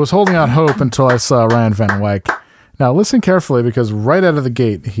 I was holding out hope until I saw Ryan Van Wyck. Now listen carefully because right out of the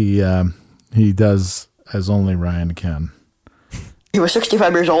gate he does as only Ryan can. He was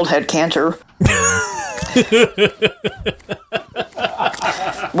 65 years old, had cancer.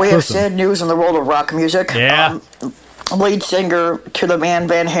 We have sad news in the world of rock music. Yeah. Lead singer to the band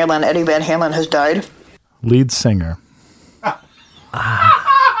Van Halen, Eddie Van Halen, has died. Lead singer.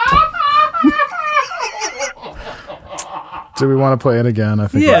 Do we want to play it again? I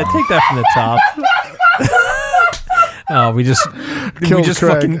think. Yeah, take that from the top. Oh, we just Craig.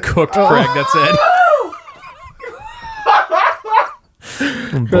 fucking cooked Craig. That's it.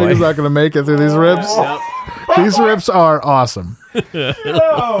 Oh, Craig is not going to make it through these rips. These rips are awesome. No.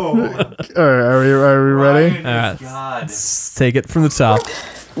 All right, are we ready? Let's take it from the top.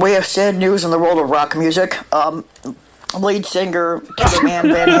 We have sad news in the world of rock music. Lead singer to the band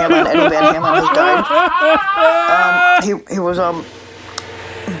Van Halen, Eddie Van Halen, has died.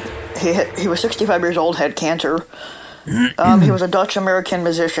 He was 65 years old, had cancer. He was a Dutch-American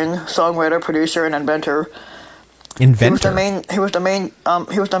musician, songwriter, producer, and inventor. He was the main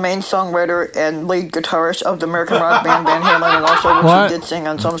songwriter and lead guitarist of the American rock band Van Halen, and also he did sing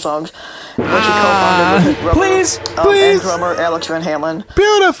on some songs, which he co-founded with his brother and drummer Alex Van Halen.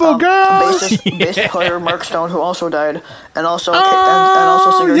 Beautiful girls. Bass player Mark Stone, who also died, and also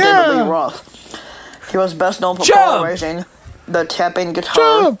singer David Lee Roth. He was best known for popularizing the tapping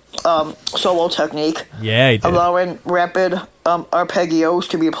guitar solo technique, he did. allowing rapid arpeggios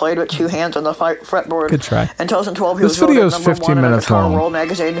to be played with two hands on the fretboard. Good try. In 2012, he was voted number 1 in the Guitar World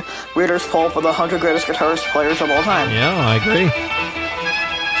magazine readers poll for the 100 greatest guitarist players of all time. Yeah, I agree.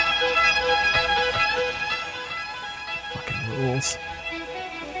 Fucking rules.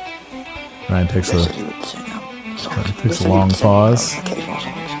 Ryan takes a long pause.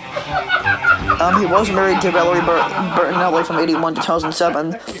 He was married to Valerie Bertinelli from 81 to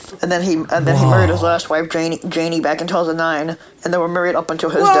 2007, and then he married his last wife Janie back in 2009, and they were married up until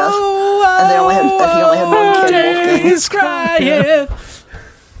his death. And he only had one kid, Wolfgang. He's crying.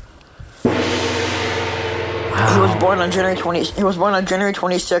 He was born on January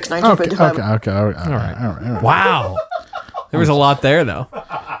 26, 1955. Okay. All right. Wow. There was a lot there, though.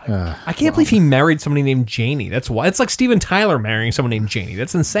 I can't believe he married somebody named Janie. That's why. It's like Steven Tyler marrying someone named Janie.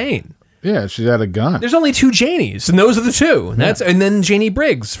 That's insane. Yeah, she had a gun. There's only 2 Janies, and those are the 2. And then Janie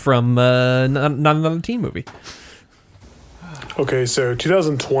Briggs from Not Another Teen Movie. Okay, so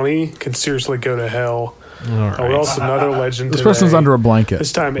 2020 can seriously go to hell. We're also another legend. This person's under a blanket.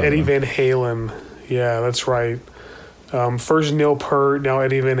 This time, Eddie Van Halen. Yeah, that's right. First Neil Peart, now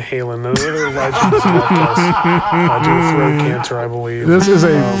Eddie Van Halen. Another legend left us due to throat cancer, I believe. This is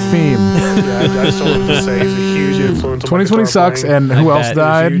a theme. Yeah, I just wanted to say he's a huge influence. 2020 sucks, and who else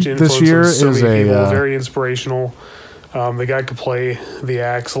died this year is very inspirational. The guy could play the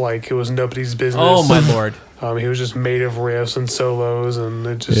axe like it was nobody's business. Oh my lord! He was just made of riffs and solos, and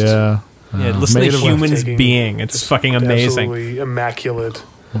it just listen to humans being. It's fucking amazing. Absolutely immaculate.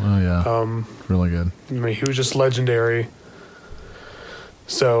 Oh yeah, really good. I mean, he was just legendary.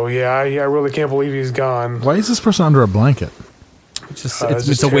 So yeah, I really can't believe he's gone. Why is this person under a blanket?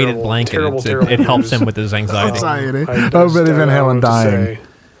 It's a weighted blanket. It helps him with his anxiety. Eddie Van Halen dying.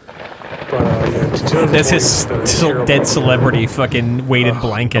 That's his dead celebrity fucking weighted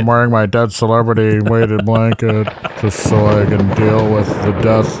blanket. I'm wearing my dead celebrity weighted blanket just so I can deal with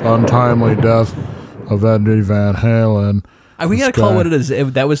the untimely death of Eddie Van Halen. We gotta call it what it is.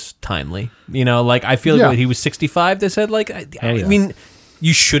 That was timely. I feel like when he was 65, they said, I mean,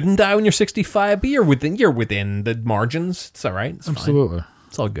 you shouldn't die when you're 65, but you're within the margins. It's all right. It's absolutely fine.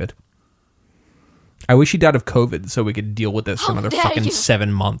 It's all good. I wish he died of COVID so we could deal with this for another fucking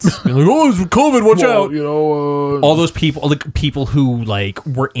 7 months. Be like, it's COVID, watch out. All those people, people who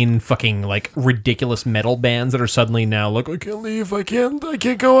were in fucking ridiculous metal bands that are suddenly now I can't leave, I can't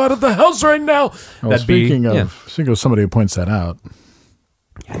go out of the house right now. Well, speaking of somebody who points that out.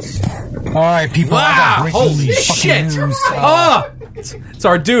 All right, people. Wow! Holy shit! News. It's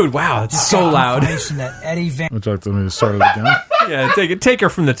our dude. Wow, it's so loud. Would you like me to start it again? Yeah, take her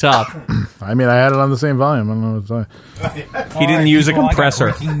from the top. I mean, I had it on the same volume. I don't know what to say. He didn't use a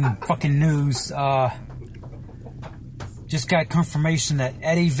compressor. Fucking news. Just got confirmation that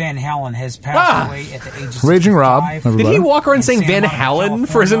Eddie Van Halen has passed away at the age of Raging 65. Rob. Everybody. Did he walk around saying Van Halen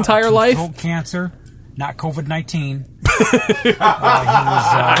for his entire life? Throat cancer, not COVID-19.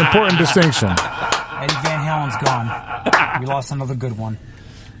 Important distinction. Eddie Van Halen's gone. We lost another good one.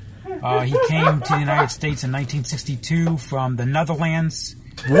 He came to the United States in 1962 from the Netherlands.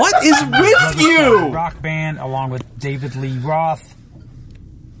 What is with you? Rock band along with David Lee Roth.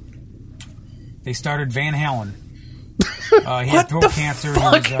 They started Van Halen. He had throat cancer. He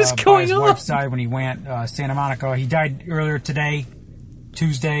was by his wife's side when he went Santa Monica. He died earlier today,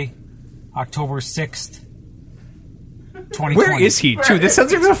 Tuesday, October 6th. 2020. Where is he? Dude, this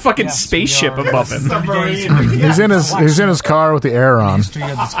sounds like there's a fucking spaceship above him. He's in his car with the air on. History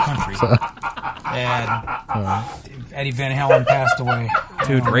of this country. And Eddie Van Halen passed away.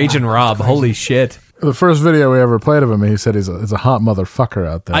 Dude, Raging Rob, holy shit. The first video we ever played of him, he said he's a hot motherfucker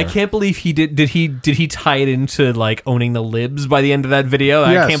out there. I can't believe he did. Did he tie it into owning the libs by the end of that video?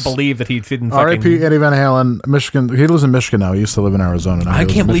 Yes. I can't believe that he didn't. Fucking... R.I.P. Eddie Van Halen, Michigan. He lives in Michigan now. He used to live in Arizona. I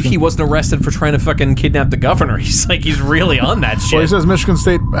can't believe he wasn't arrested for trying to fucking kidnap the governor. He's really on that shit. Well, he says Michigan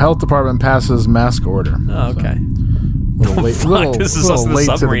State Health Department passes mask order. Oh, okay. This is us in the late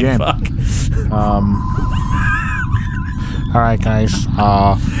to the submarine. game. Fuck. All right, guys. It's a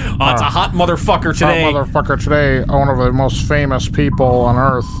hot motherfucker today. One of the most famous people on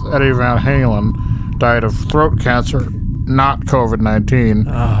Earth, Eddie Van Halen, died of throat cancer, not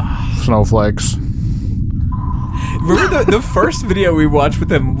COVID-19. Snowflakes. Remember the first video we watched with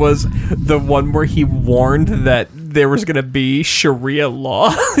him was the one where he warned that there was going to be Sharia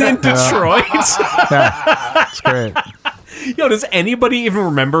law in Detroit. Yeah, it's great. Yo, does anybody even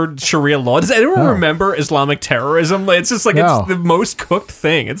remember Sharia law? Does anyone remember Islamic terrorism? It's just like it's the most cooked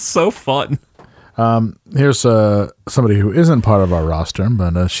thing. It's so fun. Here's somebody who isn't part of our roster,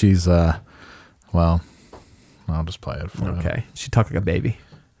 but she's, well, I'll just play it for you. Okay. She talked like a baby.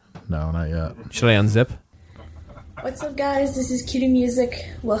 No, not yet. Should I unzip? What's up, guys? This is Cutie Music.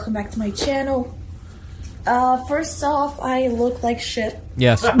 Welcome back to my channel. First off, I look like shit.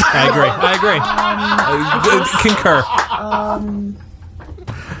 Yes, I agree. Concur.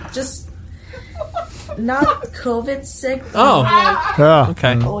 Just not COVID sick. Okay.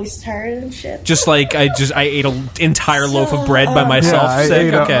 I'm always tired and shit. Just like I ate an entire loaf of bread by myself.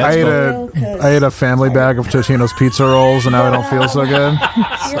 Sick. I ate a family bag of Totino's pizza rolls, and now I don't feel so good.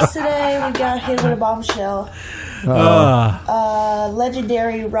 Yesterday, we got hit with a bombshell.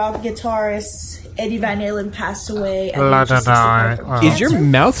 Legendary rock guitarist Eddie Van Halen passed away. Is your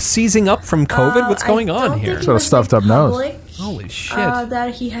mouth seizing up from COVID? What's going on here? Sort of stuffed up nose. Holy shit.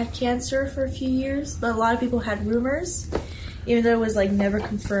 That he had cancer for a few years, but a lot of people had rumors, even though it was like never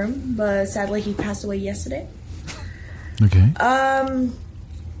confirmed. But sadly, he passed away yesterday. Okay.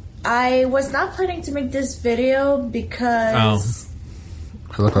 I was not planning to make this video because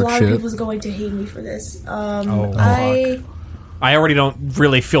a lot of people was going to hate me for this. I already don't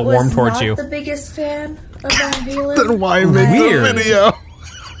really feel warm towards you. I was not the biggest fan of Van Halen. Then why make the video?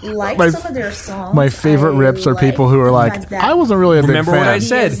 Like some of their songs. My favorite rips are people who are like, I wasn't really a big fan. Remember what I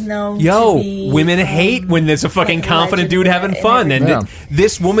said? Women hate when there's a fucking confident dude having fun. And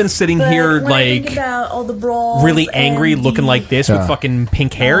this woman sitting here like all the brawls really angry, looking like this with fucking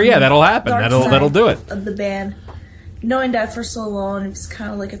pink hair. Yeah, that'll happen. That'll do it. Of the band. Knowing that for so long, it's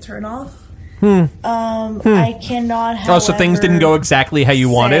kind of like a turn off. I cannot. So things didn't go exactly how you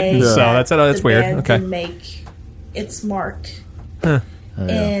wanted. So that's weird. Band Okay. Can make its mark.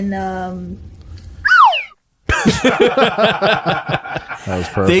 And that was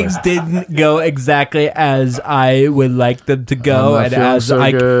perfect. Things didn't go exactly as I would like them to go, and as so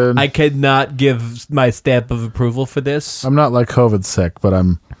I could not give my stamp of approval for this. I'm not like COVID sick, but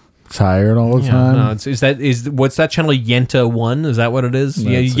I'm tired all the time. No, what's that channel? Yenta 1? Is that what it is?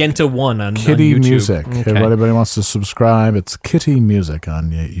 Yeah, Yenta 1 on Kitty on YouTube. Music. Okay. If anybody wants to subscribe, it's Kitty Music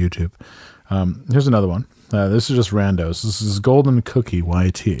on YouTube. Here's another one. This is just randos. This is Golden Cookie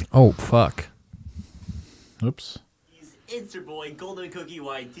YT. Oh, fuck. Oops. It's your boy, Golden Cookie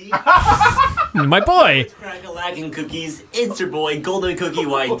YT. My boy. Crack-a-lackin' cookies. It's your boy, Golden Cookie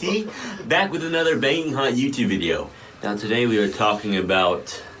YT. Back with another banging hot YouTube video. Now today we are talking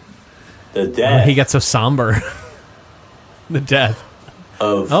about the death. He got so somber. The death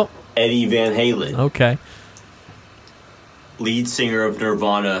of Eddie Van Halen. Okay. Lead singer of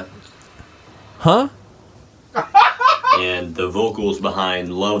Nirvana. Huh? And the vocals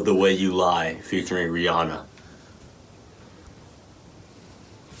behind Love the Way You Lie featuring Rihanna.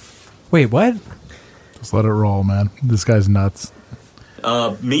 Wait, what? Just let it roll, man. This guy's nuts.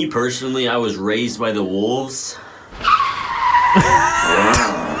 Me personally, I was raised by the wolves.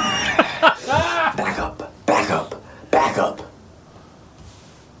 Back up, back up, back up.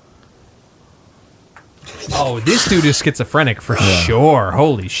 Oh, this dude is schizophrenic for sure.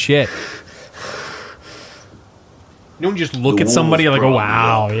 Holy shit. You don't just look at somebody like, oh,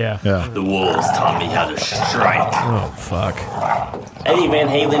 wow, yeah. The wolves taught me how to strike. Oh, fuck. Eddie Van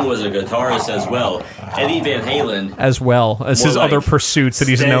Halen was a guitarist as well. Eddie Van Halen... As well as his other pursuits that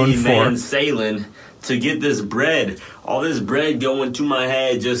he's known for. Man sailing to get this bread. All this bread going to my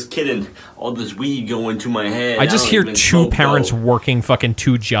head. Just kidding. All this weed going to my head. I just hear two parents working fucking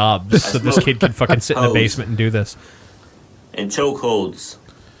 2 jobs so this kid can fucking sit in the basement and do this. And chokeholds.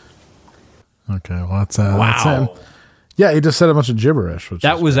 Okay, well, that's him. Yeah, he just said a bunch of gibberish.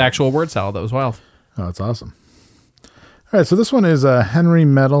 That was actual word salad. That was wild. Oh, that's awesome. All right, so this one is Henry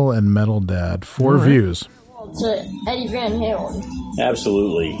Metal and Metal Dad. 4 views. To Eddie Van Halen.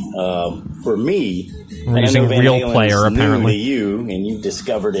 Absolutely. For me, we're using Real Player apparently. To you, and you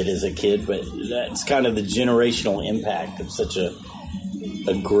discovered it as a kid, but that's kind of the generational impact of such a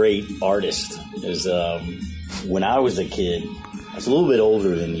great artist. Is when I was a kid, I was a little bit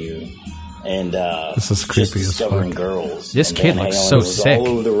older than you. And this is creepy as fuck. Girls. This kid looks so sick. All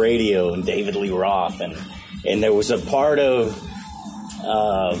over the radio, and David Lee Roth, and there was a part of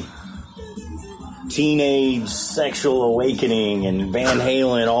teenage sexual awakening and Van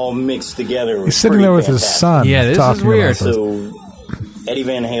Halen all mixed together. He's sitting there with his son. Yeah, this is weird. So Eddie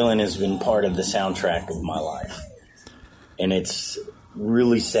Van Halen has been part of the soundtrack of my life. And it's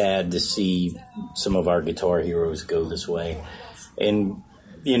really sad to see some of our guitar heroes go this way. And,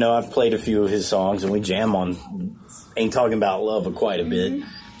 you know, I've played a few of his songs, and we jam on Ain't Talking About Love quite a bit.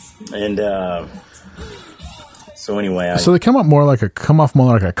 And so anyway, so they come off more like a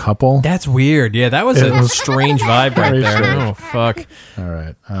couple. That's weird. Yeah, that was a strange vibe right there. Strange. Oh, fuck. All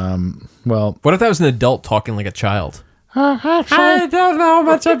right. Well, what if that was an adult talking like a child? Actually, I don't know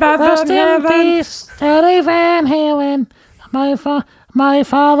much about rest in peace, Eddie Van Halen. My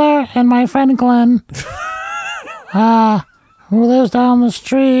father and my friend Glenn, who lives down the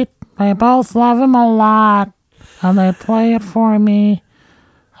street. They both love him a lot, and they play it for me.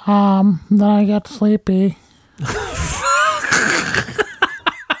 Then I get sleepy.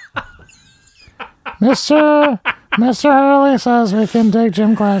 Mr. Hurley says we can take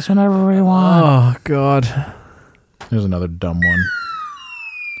gym class whenever we want. Oh, God. Here's another dumb one.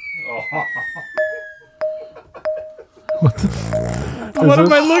 What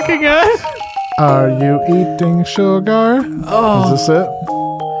am I looking at? Are you eating sugar? Oh. Is this it?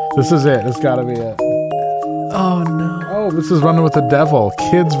 This is it. It's gotta be it. Oh, no. Oh, this is Running with the Devil,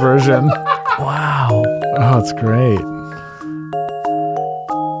 kids version. Wow. Oh, it's great.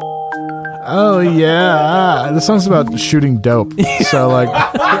 Oh, yeah. This song's about shooting dope. So, like,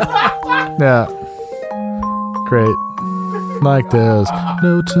 yeah. Great. Like this.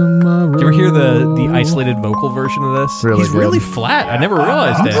 No tomorrow. Did you ever hear the isolated vocal version of this? Really he's good. really flat. I never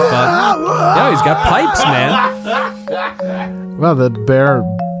realized it. But yeah, he's got pipes, man. Well, the bear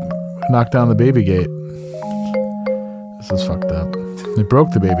knocked down the baby gate. This is fucked up. They broke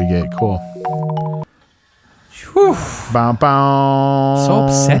the baby gate. Cool. Whew. Bow, bow. So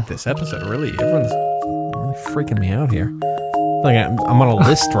upset this episode. Really, everyone's really freaking me out here. Like I'm on a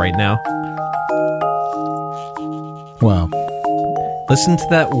list right now. Wow. Listen to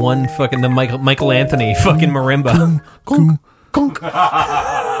that one fucking the Michael Anthony fucking marimba. Gunk, gunk. You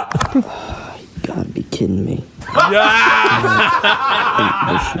gotta be kidding me. I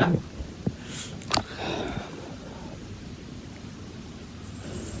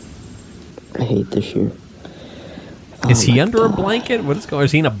hate this year. Is he under a blanket? What is going on?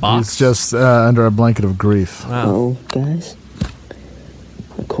 Is he in a box? He's just under a blanket of grief. Wow. Well, guys,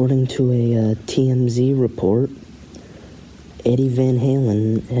 according to a TMZ report, Eddie Van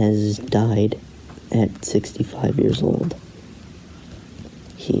Halen has died at 65 years old.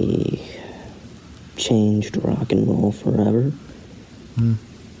 He changed rock and roll forever.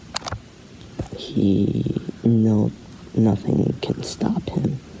 Nothing can stop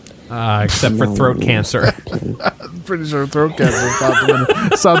him. Except for throat cancer. I'm pretty sure throat cancer stopped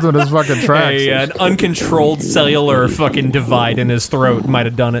him in his fucking tracks. An uncontrolled cellular fucking divide in his throat might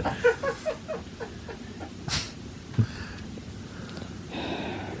have done it.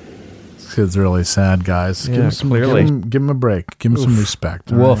 This kid's really sad, guys. Yeah, clearly. Give him a break. Give him some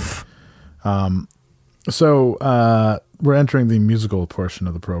respect. all Woof. right? So we're entering the musical portion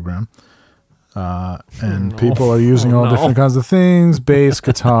of the program. And people are using all different kinds of things, bass,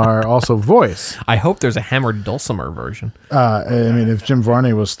 guitar, also voice. I hope there's a hammered dulcimer version. I mean, if Jim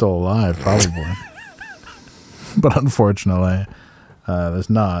Varney was still alive, probably. But unfortunately, there's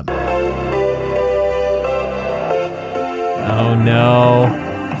not. Oh, no.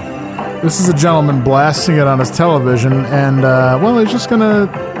 This is a gentleman blasting it on his television, and, well, he's just going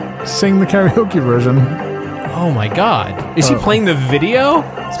to sing the karaoke version. Oh, my God. Is he playing the video?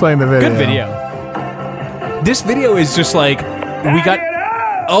 He's playing the video. Good video. This video is just like, we got...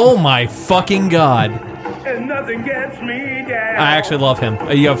 Oh, my fucking God. And nothing gets me down. I actually love him.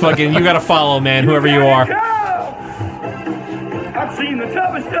 You got to follow, man, whoever you are. I've seen the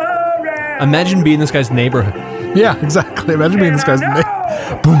toughest around. Imagine being this guy's neighborhood. Yeah, exactly. Imagine being this guy's neighborhood.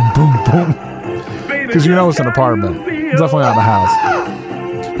 Boom, boom, boom. Because you know it's an apartment. It's definitely not a house.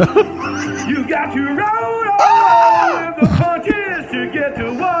 You got to roll all the punches to get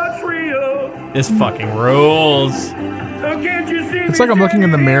to what's real. This fucking rules. Can't you see It's like I'm looking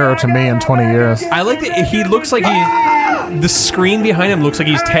in the mirror to me in 20 years. I like that he looks like the screen behind him looks like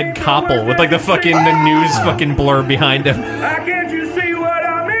he's Ted Koppel with like the news fucking blur behind him. Can't you see what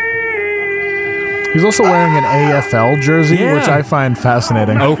I mean? He's also wearing an AFL jersey, which I find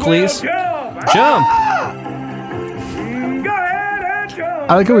fascinating. Oakley's. Jump.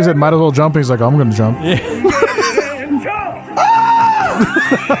 I like how he said, might as well jump. He's like, I'm going to jump.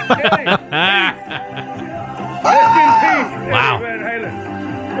 Wow.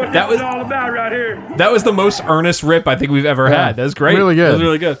 That was all about right here. That was the most earnest rip I think we've ever had. That was great. Really good. That was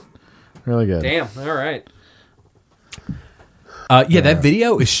really good. Really good. Damn. All right. That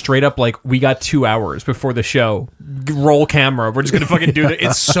video is straight up like we got 2 hours before the show. Roll camera. We're just gonna fucking do that.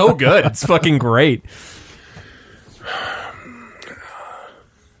 It's so good. It's fucking great.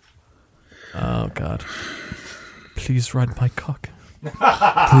 Oh God. Please ride my cock.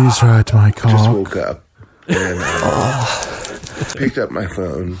 Please ride my cock. Just woke up and picked up my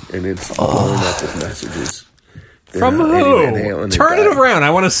phone and it's blowing up with messages. From who? Turn it around.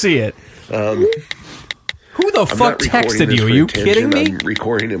 I want to see it. Who the fuck texted you? Are you kidding me? I'm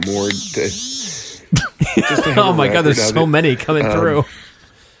recording it more to oh my God, there's so many coming through.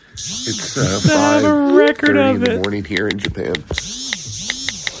 It's have a record 5:30 of in the it. morning here in Japan.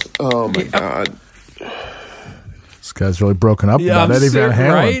 Oh my God. This guy's really broken up Yeah, about I'm Eddie Van sick,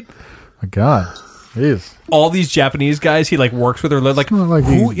 Halen. right? My God. Jeez. All these Japanese guys he like works with are like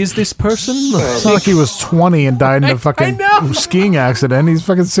who is this person? It's not like he was 20 and died in a fucking skiing accident. He's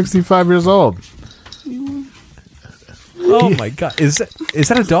fucking 65 years old. Oh my God. Is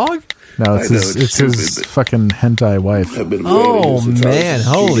that a dog? No, it's his fucking hentai wife. Oh man,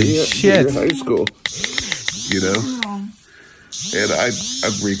 holy shit. High school. You know? And I'm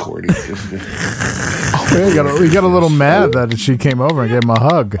recording. He got a little mad that she came over and gave him a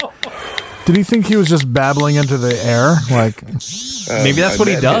hug. Did he think he was just babbling into the air? Like maybe that's what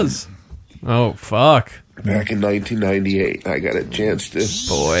he does. Oh fuck! Back in 1998, I got a chance to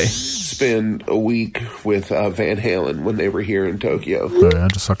spend a week with Van Halen when they were here in Tokyo. Oh, yeah,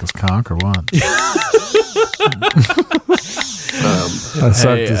 just suck his cock or what? I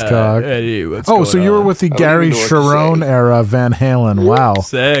sucked his cock. Eddie, what's so going you were on? with the I don't Gary even know what to Sharon era Van Halen. Wow.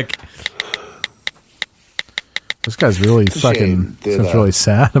 Sick. This guy's really fucking seems really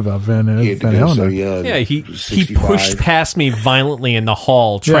sad about Van Halen. Yeah, he pushed past me violently in the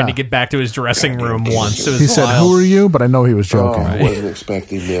hall trying to get back to his dressing room once. It was He said, wild. "Who are you?" But I know he was joking. I wasn't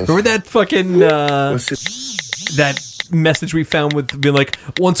expecting this. Remember that fucking that message we found with being like,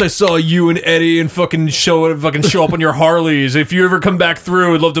 once I saw you and Eddie and fucking show up on your Harleys. If you ever come back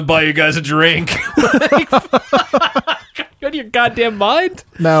through, I'd love to buy you guys a drink. Like, you out of your goddamn mind?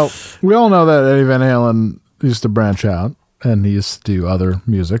 Now we all know that Eddie Van Halen used to branch out and he used to do other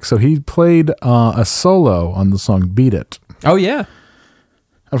music. So he played a solo on the song "Beat It." Oh yeah.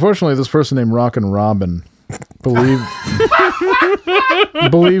 Unfortunately, this person named Rockin' Robin believes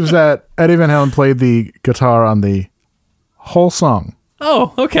that Eddie Van Halen played the guitar on the whole song.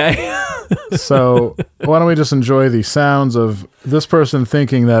 Oh, okay. So why don't we just enjoy the sounds of this person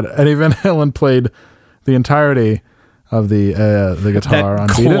thinking that Eddie Van Halen played the entirety of the guitar that on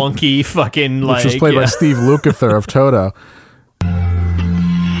 "Beat It," clunky fucking which was played by Steve Lukather of Toto.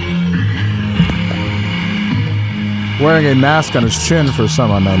 Wearing a mask on his chin for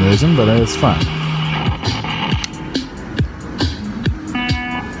some unknown reason, but it's fine.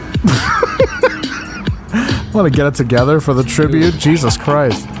 Want to get it together for the tribute? Jesus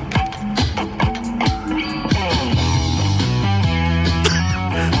Christ.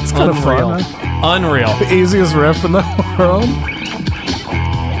 It's kind of Unreal. fun, huh? Unreal. The easiest riff in the world.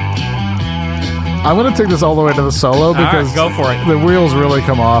 I'm going to take this all the way to the solo because right, go for it. The wheels really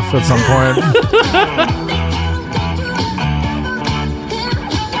come off at some point.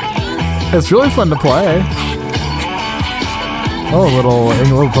 It's really fun to play. Oh, we'll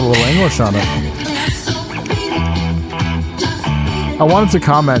put a little English on it. I wanted to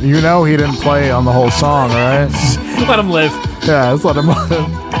comment. You know he didn't play on the whole song, right? Let him live. Yeah, let's let him live.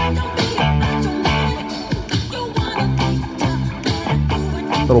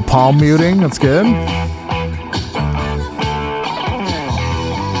 Little palm muting. That's good.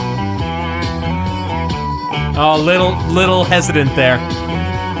 Oh, little hesitant there.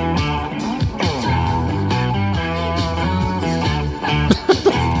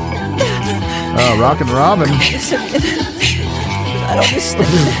 Oh, Rockin' Robin.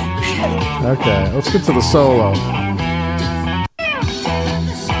 Okay, let's get to the solo.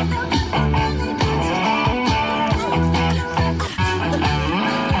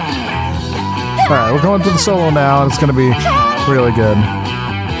 Alright, we're going to the solo now, and it's going to be really good.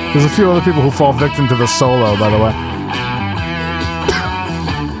 There's a few other people who fall victim to the solo, by the way.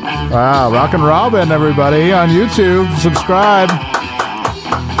 Wow, Rockin' Robin, everybody, on YouTube. Subscribe.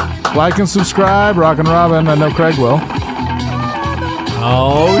 Like and subscribe, Rockin' Robin. I know Craig will.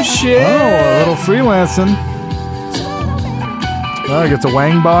 Oh, shit. Oh, a little freelancing. Oh, he gets a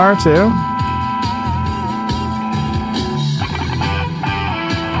wang bar, too.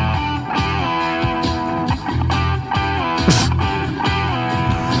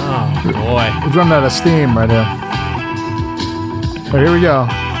 Oh, boy. He's running out of steam right here. All right, here we go.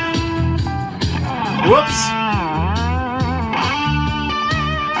 Whoops.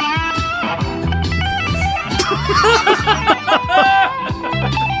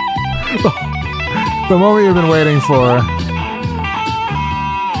 The moment you've been waiting for.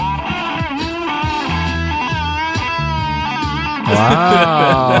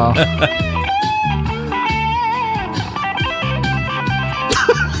 Wow.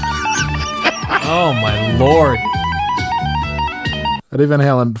 Oh my lord. Eddie Van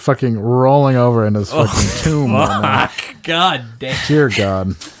Halen fucking rolling over in his fucking tomb. Right now. Fuck. God damn. Dear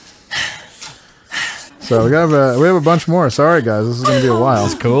God. So we have a bunch more. Sorry guys, this is gonna be a while.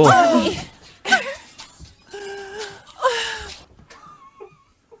 It's cool.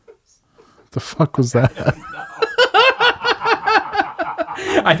 The fuck was that?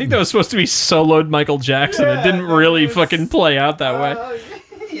 I think that was supposed to be soloed Michael Jackson. It didn't really fucking play out that way.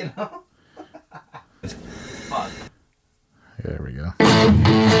 You know. There we go.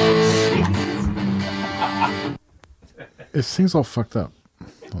 This thing's all fucked up.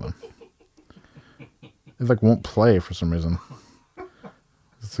 Hold on. It like won't play for some reason.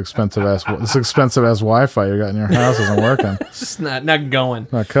 This expensive ass Wi-Fi you got in your house isn't working. It's just not going.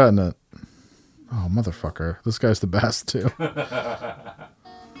 Not cutting it. Oh motherfucker! This guy's the best too.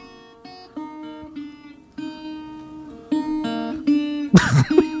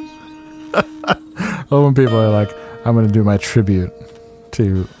 Oh, when people are like, I'm going to do my tribute to...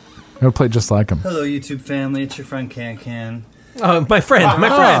 I'm going to play just like him. Hello, YouTube family. It's your friend Can. My friend.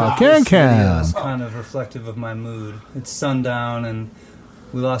 Can. It's kind of reflective of my mood. It's sundown, and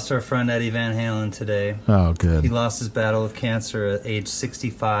we lost our friend Eddie Van Halen today. Oh, good. He lost his battle with cancer at age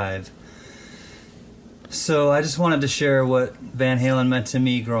 65. So I just wanted to share what Van Halen meant to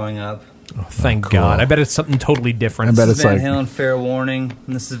me growing up. Oh, thank God. I bet it's something totally different. This is Van Halen Fair Warning,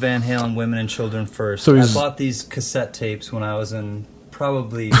 and this is Van Halen Women and Children First. So I bought these cassette tapes when I was in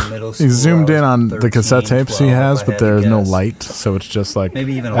probably middle school. He zoomed in on 13, the cassette tapes 12, he has, if I but had to there's no guess. light, so it's just like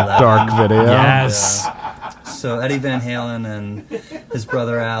Maybe even a 11. dark video. Yes. So Eddie Van Halen and his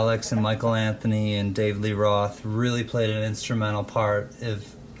brother Alex and Michael Anthony and Dave Lee Roth really played an instrumental part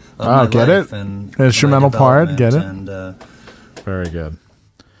of my get life it? and Instrumental my part, get it? development. Very good.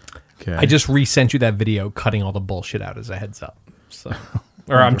 Okay. I just resent you that video cutting all the bullshit out as a heads up. So,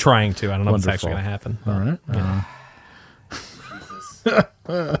 or I'm trying to. I don't know if it's actually going to happen. All right.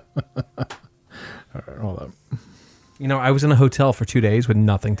 All right, hold up. You know, I was in a hotel for 2 days with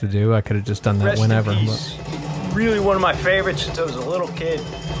nothing to do. I could have just done that Rest in whenever. peace. Really one of my favorites since I was a little kid.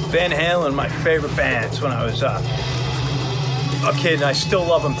 Van Halen, my favorite bands when I was a kid, and I still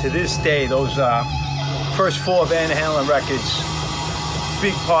love them to this day. Those first 4 Van Halen records,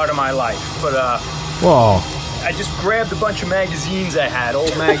 big part of my life. But Whoa. I just grabbed a bunch of magazines I had,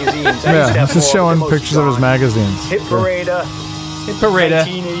 old magazines. I used to Yeah, have he's just more, showing the most pictures of his gone. magazines. Hit Parade. Hit Parade.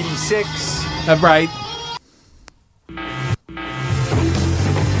 1986. Right.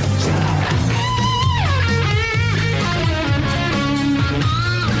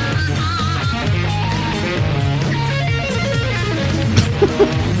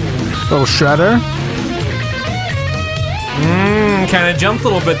 Little shredder. Kind of jumped a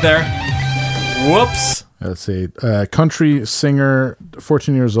little bit there. Whoops. Let's see. Country singer,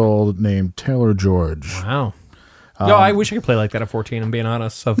 14 years old, named Taylor George. Wow. Yo, I wish I could play like that at 14, I'm being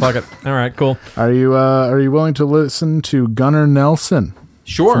honest. So fuck it. All right, cool. Are you willing to listen to Gunnar Nelson?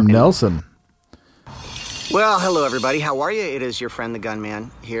 Sure. From Nelson. Well, hello everybody. How are you? It is your friend the Gunman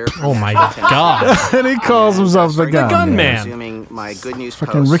here. Oh my God. And he calls himself the Gunman. Resuming my good news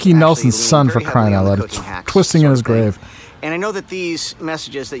Fucking posts, Ricky actually Nelson's leaning son, very for crying heavily out on the loud. cooking hacks Twisting in sort his of thing. grave. And I know that these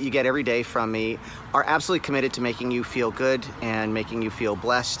messages that you get every day from me are absolutely committed to making you feel good and making you feel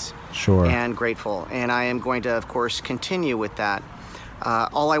blessed Sure. and grateful. And I am going to, of course, continue with that.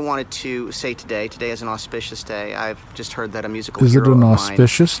 All I wanted to say today is an auspicious day. I've just heard that a musical Is it hero an of mine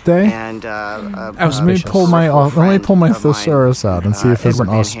auspicious day? and Let me pull my thesaurus out and see if it's an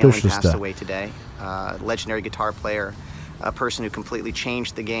Edward Van Halen auspicious passed day. away today. Legendary guitar player, a person who completely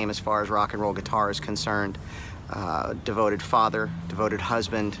changed the game as far as rock and roll guitar is concerned. Devoted father, devoted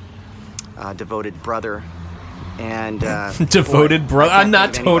husband, devoted brother, and Devoted brother. I'm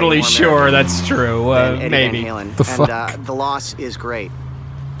not totally sure that's true. than Eddie Maybe. Van Halen. The and fuck? The loss is great.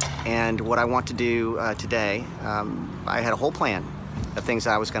 And what I want to do today, I had a whole plan of things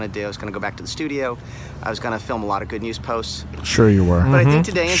that I was going to do. I was going to go back to the studio. I was going to film a lot of good news posts. Sure you were. But I think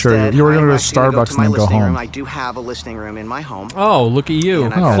today Sure, instead, you were going I'm to go to actually gonna Starbucks to my and then go listening room. home. I do have a listening room in my home. Oh, look at you.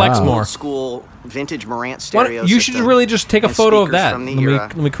 And I've got Flex an more. old school vintage Marantz Why stereo don't- you should system really just take a and photo of speakers that. from the Let me, era.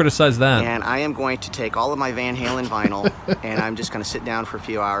 let me criticize that. And I am going to take all of my Van Halen vinyl and I'm just going to sit down for a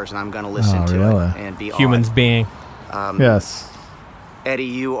few hours and I'm going to listen Oh, to really? it and be Humans awed. being. Yes. Eddie,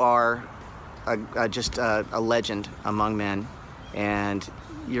 you are just a legend among men, and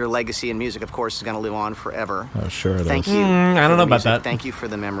your legacy in music, of course, is going to live on forever. Oh, sure it Thank is. you. I for don't the know about music. that. Thank you for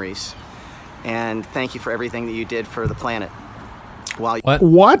the memories. And thank you for everything that you did for the planet. While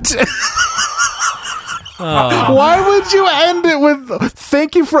What? Why would you end it with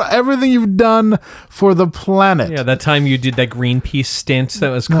thank you for everything you've done for the planet? Yeah, that time you did that Greenpeace stint, that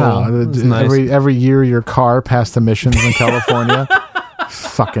was cool. No, That was nice. every year your car passed emissions in California.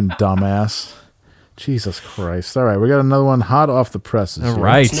 Fucking dumbass. Jesus Christ. All right, we got another one hot off the presses. All here.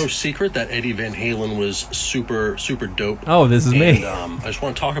 right. It's no secret that Eddie Van Halen was super dope. Oh, this is me. I just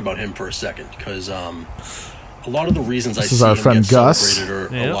want to talk about him for a second because a lot of the reasons This I is see our him friend get Gus.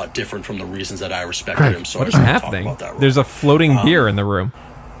 celebrated are Yeah. a lot different from the reasons that I respected Craig, him. So What I is just want to happening? talk about that. There's a floating beer in the room.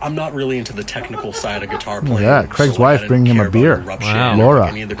 I'm not really into the technical side of guitar playing. Yeah, Craig's so I wife didn't bringing him care a about beer. Eruption Wow. or Laura.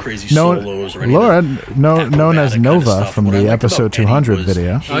 any of the crazy solos or any Laura, of the known as acrobatic kind of Nova stuff. from What I the liked episode about Eddie 200 was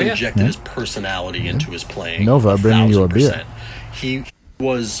video. He injected his personality into his playing. Nova bringing you a beer. 1,000%. He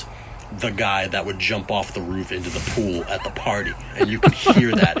was the guy that would jump off the roof into the pool at the party, and you could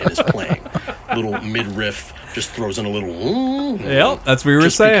hear that in his playing. Little mid-riff, just throws in a little... Yep, that's what we were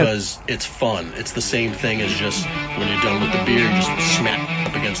just saying. because it's fun. It's the same thing as just when you're done with the beer, you just smack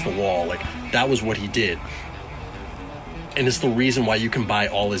up against the wall. Like, that was what he did. And it's the reason why you can buy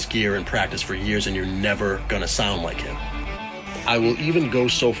all his gear and practice for years and you're never gonna sound like him. I will even go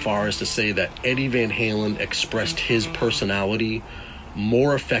so far as to say that Eddie Van Halen expressed his personality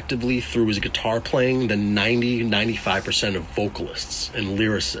more effectively through his guitar playing than 95% of vocalists and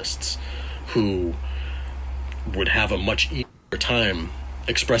lyricists who would have a much easier time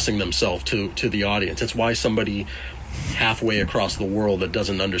expressing themselves to the audience. It's why somebody halfway across the world that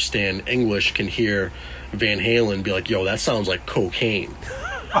doesn't understand English can hear Van Halen and be like, yo, that sounds like cocaine.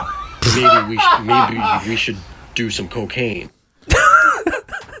 Maybe we should do some cocaine.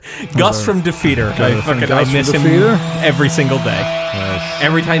 Gus from Defeater. I miss him every single day. Nice.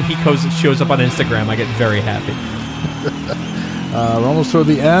 Every time he shows up on Instagram, I get very happy. We're almost toward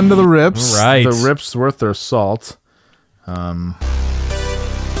the end of the rips. Right. The rips worth their salt.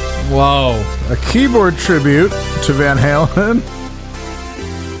 Whoa. A keyboard tribute to Van Halen.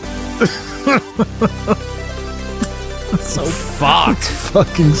 So fucked. It's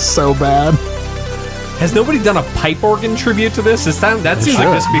fucking so bad. Has nobody done a pipe organ tribute to this? That seems like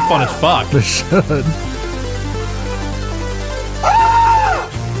this would be fun as fuck. They should.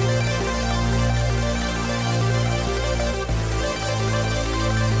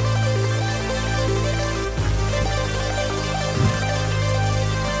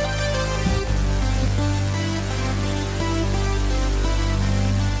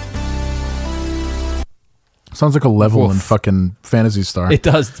 Sounds like a level in fucking Phantasy Star. It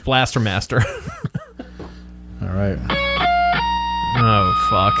does. It's Blaster Master. All right. Oh,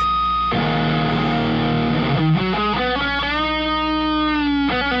 fuck.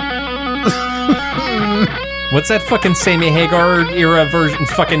 What's that fucking Sammy Hagar era version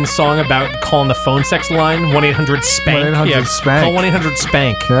fucking song about calling the phone sex line? 1-800-SPANK? 1-800-SPANK. Call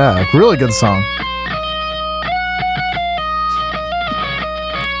 1-800-SPANK. Yeah, really good song.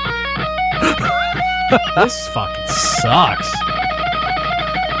 This fucking sucks.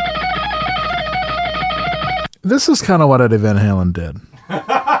 This is kind of what Eddie Van Halen did.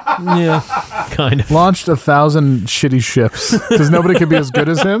 Yeah, kind of. Launched 1,000 shitty ships because nobody could be as good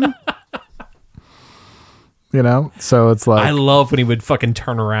as him. You know? So it's like... I love when he would fucking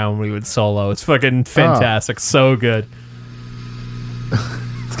turn around when he would solo. It's fucking fantastic. So good.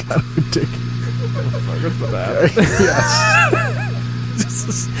 It's kind of ridiculous. Yes.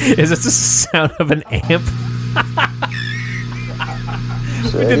 Is this the sound of an amp?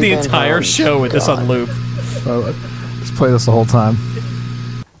 We did the entire show with this on loop. Let's play this the whole time.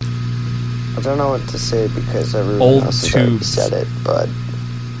 I don't know what to say because everyone Old else has already tubes. said it, but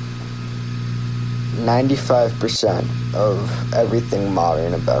 95% of everything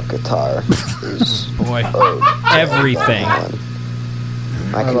modern about guitar is Boy, owed to everything. Van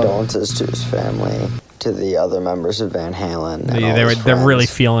Halen. My condolences to his family, to the other members of Van Halen. And all his They're really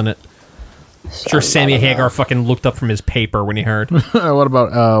friends. feeling it. Sure, Sammy Hagar fucking looked up from his paper when he heard. What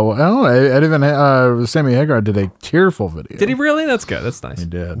about Eddie Van Sammy Hagar did a tearful video. Did he really? That's good. That's nice. He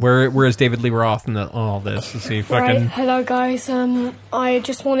did. Where is David Lee Roth in all this? Is he fucking? Right, hello guys. I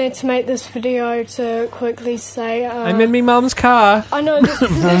just wanted to make this video to quickly say I'm in me mom's car. I know this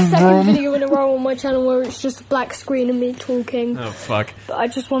is the second video in a row on my channel where it's just a black screen and me talking. Oh fuck! But I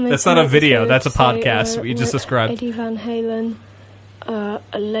just wanted. That's to not a make this video. That's a to say, podcast. What you just rip described. Eddie Van Halen, a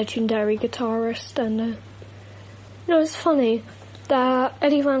legendary guitarist, and it's funny that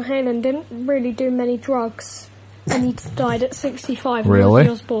Eddie Van Halen didn't really do many drugs, and he died at 65. Really?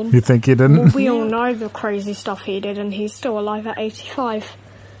 Ozzy Osbourne. You think he didn't? Well, we all know the crazy stuff he did, and he's still alive at 85.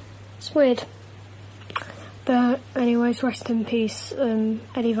 It's weird. But anyways, rest in peace,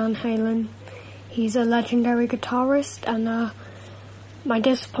 Eddie Van Halen. He's a legendary guitarist, and my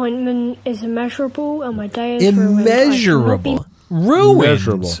disappointment is immeasurable, and my day is Immeasurable. Ruined.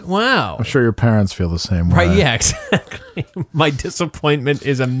 Immeasurable. Wow. I'm sure your parents feel the same way. Right, yeah, exactly. My disappointment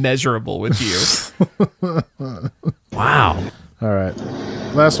is immeasurable with you. Wow. All right.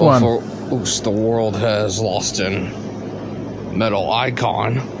 Last one. The world has lost an metal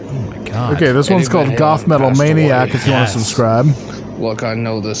icon. Oh my god. Okay, this one's called Goth Metal Maniac if you want to subscribe. Look, I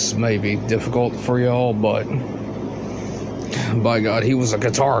know this may be difficult for y'all, but by God, he was a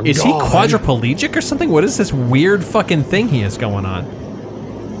guitar Is god. he quadriplegic or something? What is this weird fucking thing he has going on?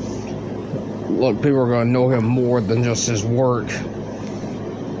 Look, people are going to know him more than just his work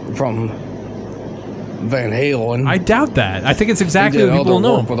from Van Halen. I doubt that. I think it's exactly what people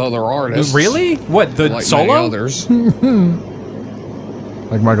know him. With other artists. Really? What, the like solo? many others.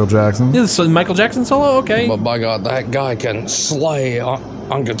 Like Michael Jackson? Yeah, so Michael Jackson solo? Okay. But by God, that guy can slay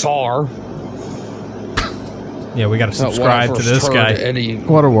on guitar. Yeah, we got to subscribe to this guy.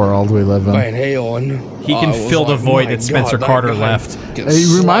 What a world we live in. Van Halen. He can fill the void that Spencer Carter left. He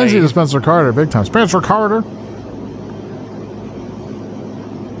reminds me of Spencer Carter big time. Spencer Carter.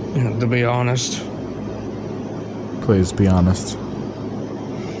 To be honest. Please be honest.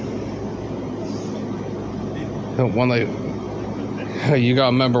 When you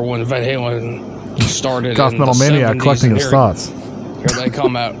gotta remember when Van Halen started. Goth Metal Maniac collecting his thoughts. Here they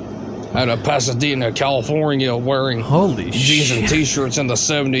come out of Pasadena, California, wearing jeans and t-shirts in the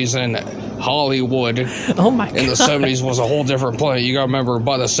 70s, and Hollywood. Oh my In the 70s was a whole different planet. You gotta remember,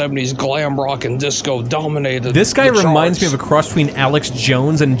 by the 70s, glam rock and disco dominated. This guy the reminds charts. me of a cross between Alex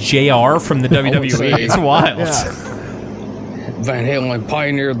Jones and JR from the WWE. It's wild. Van Halen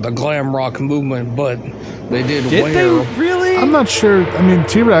pioneered the glam rock movement, but they did Did wear... they really? I'm not sure. I mean,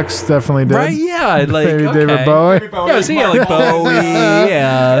 T-Rex definitely did. Right, yeah, like, maybe okay. David Bowie. Yeah, see, like Bowie,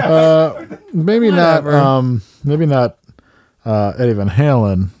 yeah. Maybe Whatever. not. Maybe not Eddie Van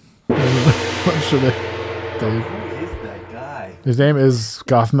Halen. What should His name is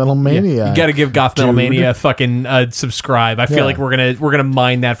Goth Metal Mania. You got to give Goth Metal Dude. Mania a fucking subscribe. I feel Yeah. like we're gonna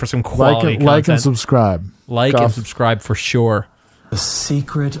mine that for some quality Like and content. subscribe. Like and subscribe for sure. The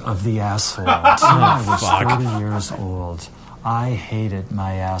secret of the asshole. Oh, I was fuck. 30 years old. I hated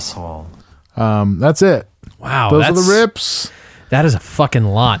my asshole. That's it. Wow, Those are that's- the rips. That is a fucking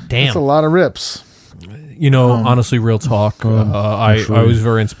lot. Damn. That's a lot of rips. You know, honestly, real talk. I actually- was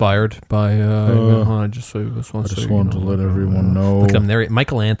very inspired by. I just wanted to let everyone know. Look at him there,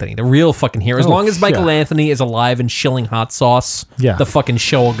 Michael Anthony, the real fucking hero. As Oh, long as Michael yeah. Anthony is alive and shilling hot sauce, Yeah. the fucking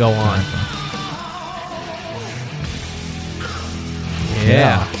show will go on.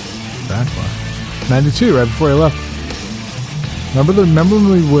 Yeah. Exactly. 92, right before he left. Remember when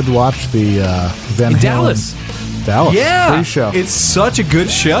we would watch the Van In Halen Dallas. Yeah, free show. It's such a good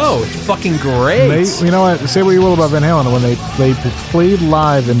show. It's fucking great. They, you know what? Say what you will about Van Halen. When they played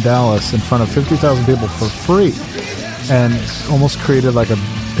live in Dallas in front of 50,000 people for free, and almost created like an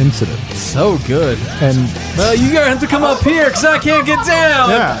incident. So good. And you gotta have to come up here because I can't get down.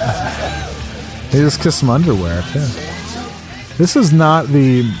 Yeah. They just kissed some underwear too. This is not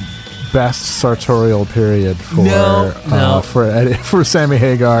the best sartorial period for for Sammy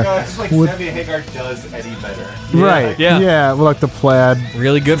Hagar. No, it's like Would- Sammy Hagar does Eddie better. Right. Yeah. Well, like the plaid.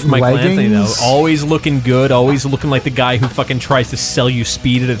 Really good for Michael Anthony, though. leggings. Always looking good. Always looking like the guy who fucking tries to sell you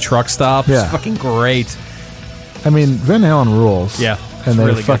speed at a truck stop. Yeah. It's fucking great. I mean, Van Halen rules. Yeah, And they're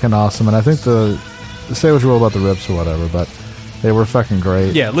really good. fucking awesome. And I think say what you will about the rips or whatever, but they were fucking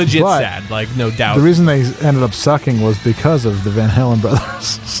great. Yeah, legit But sad. Like, no doubt. the reason they ended up sucking was because of the Van Halen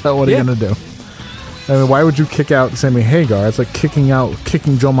brothers. So what are you Yeah. going to do? I mean, why would you kick out Sammy Hagar? It's like kicking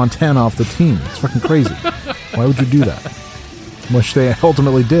Joe Montana off the team. It's fucking crazy. Why would you do that? Which they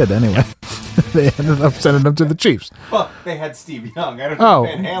ultimately did anyway. They ended up sending them to the Chiefs. Well, they had Steve Young. I don't Oh, know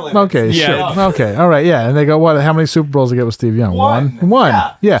Van Halen. okay, sure. Okay, all right, yeah. And they go, what? How many Super Bowls did they get with Steve Young? One.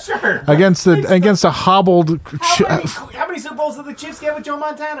 Yeah. sure. Against a hobbled How many Super Bowls did the Chiefs get with Joe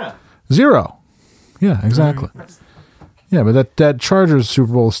Montana? 0. Yeah, exactly. Yeah, but that Chargers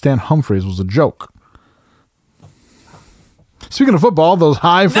Super Bowl with Stan Humphries was a joke. Speaking of football, those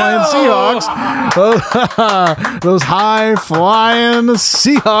high-flying Seahawks, those high-flying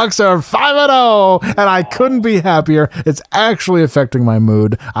Seahawks are 5-0, and I couldn't be happier. It's actually affecting my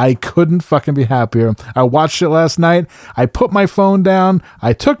mood. I couldn't fucking be happier. I watched it last night. I put my phone down.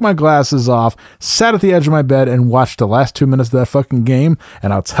 I took my glasses off, sat at the edge of my bed, and watched the last 2 minutes of that fucking game.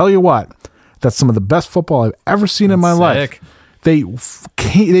 And I'll tell you what, that's some of the best football I've ever seen in my life. They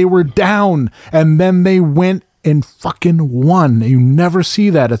were down, and then they went in fucking won. You never see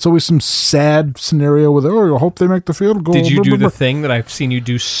that. It's always some sad scenario with, I hope they make the field goal. Did you do the thing that I've seen you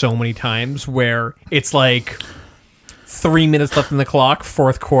do so many times where it's like 3 minutes left in the clock,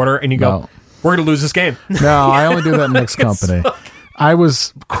 fourth quarter, and you go, we're going to lose this game? No, I only do that in mixed company.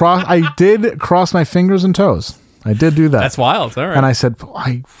 I did cross my fingers and toes. I did do that. That's wild. All right. And I said,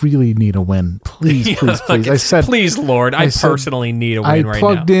 I really need a win. Please, please, please. I said, please, Lord, I personally need a win right now. I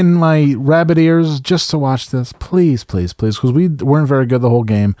plugged in my rabbit ears just to watch this. Please, please, please. Because we weren't very good the whole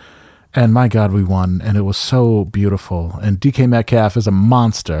game. And my God, we won. And it was so beautiful. And DK Metcalf is a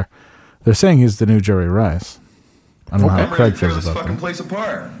monster. They're saying he's the new Jerry Rice. I don't know how Craig feels about that. Place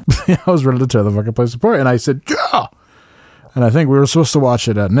apart. I was ready to tear the fucking place apart. And I said, yeah. And I think we were supposed to watch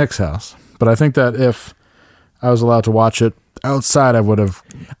it at Nick's house. But I think that if I was allowed to watch it outside, I would have.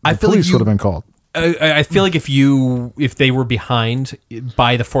 The police would have been called. I feel like if they were behind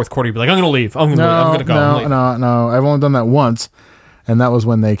by the fourth quarter, you'd be like, I'm going to leave. I'm going to go. No. I've only done that once, and that was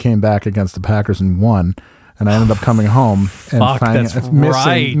when they came back against the Packers and won. And I ended up coming home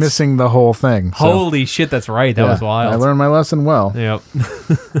and missing the whole thing. So, holy shit, that's right. That was wild. I learned my lesson well. Yep.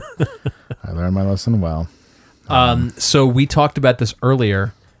 I learned my lesson well. So we talked about this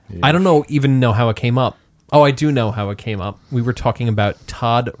earlier. Yeah. I don't even know how it came up. Oh, I do know how it came up. We were talking about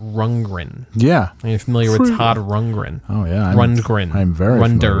Todd Rundgren. Yeah. Are you familiar with Todd Rundgren? Oh, yeah. Rundgren. I'm very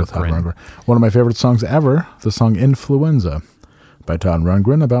familiar with Todd Rundgren. One of my favorite songs ever, the song Influenza by Todd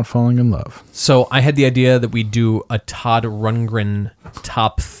Rundgren about falling in love. So I had the idea that we do a Todd Rundgren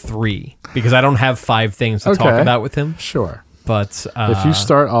top 3 because I don't have 5 things to talk about with him. Sure. But if you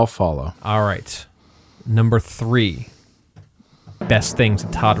start, I'll follow. All right. Number 3. Best things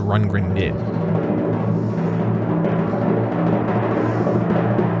that Todd Rundgren did.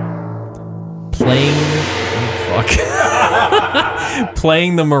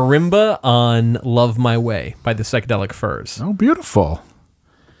 Playing the marimba on Love My Way by the Psychedelic Furs. Oh, beautiful.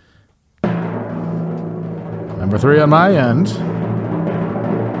 Number 3 on my end.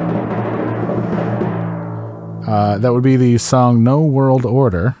 That would be the song No World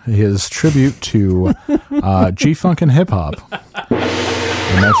Order, his tribute to G-Funk and hip-hop.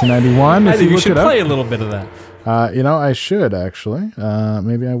 In 1991, I think you should play a little bit of that. I should actually.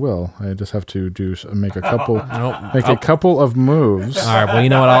 Maybe I will. I just have to make a couple, a couple of moves. All right. Well, you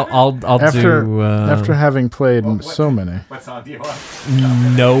know what? I'll do. After having played so many. What song do you want?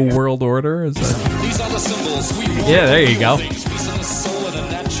 No World Order. Is that? These are the symbols we yeah, there you go.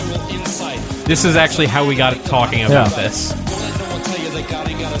 This is actually how we got talking about this.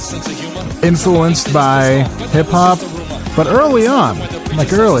 Influenced by hip hop, but early on,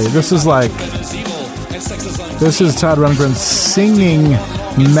 this is Todd Rundgren singing,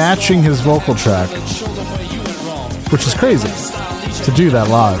 matching his vocal track, which is crazy to do that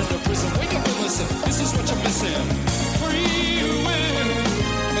live.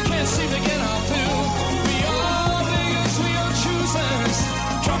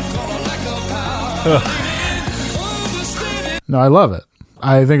 No, I love it.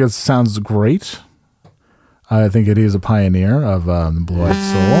 I think it sounds great. I think he's a pioneer of the Blue-Eyed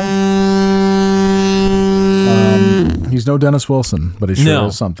Soul. He's no Dennis Wilson, but he sure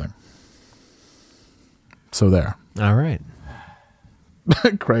is something. So there. All right.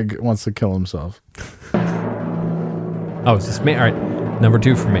 Craig wants to kill himself. Oh, is this me? All right. Number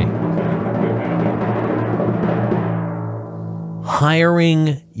 2 for me.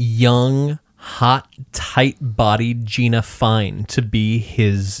 Hiring young, hot, tight-bodied Gina Fine to be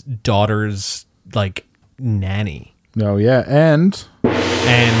his daughter's, nanny. Oh, yeah. And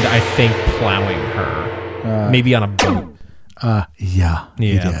I think plowing her. Maybe on a boat. Yeah.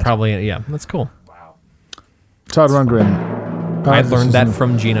 Yeah, probably. Yeah, that's cool. Wow. Todd Rundgren. I learned that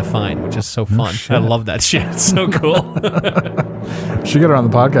from Gina Fine, which is so fun. I love that shit. It's so cool. Should get her on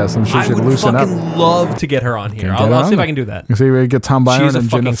the podcast. I'm sure she'd loosen up. I would love to get her on here. I'll see if I can do that. You see, we get Tom Byron and Gina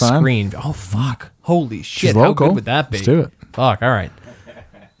Fine. She's a fucking screen. Oh, fuck. Holy shit. She's local. How good would that be? Let's do it. Fuck, all right.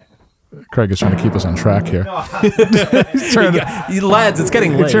 Craig is trying to keep us on track here. Lads, it's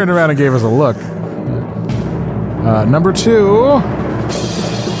getting late. He turned around and gave us a look. Number 2,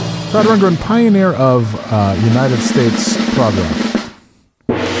 Todd Rundgren, pioneer of United States prog rock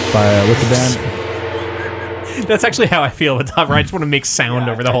with the band. That's actually how I feel with Todd. I just want to make sound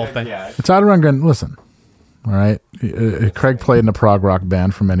over the whole thing. Todd Rundgren, listen. All right, Craig played in a prog rock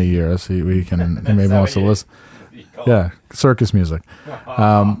band for many years. He maybe wants to listen. Yeah, circus music.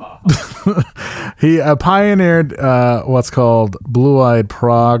 He pioneered what's called Blue-Eyed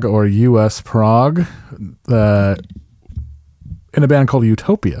Prog or U.S. Prog in a band called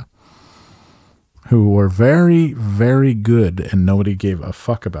Utopia, who were very, very good, and nobody gave a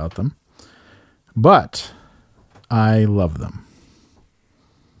fuck about them. But I love them.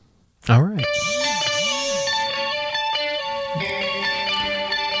 All right.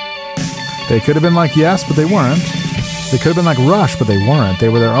 They could have been like Yes, but they weren't. They could have been like Rush, but they weren't. They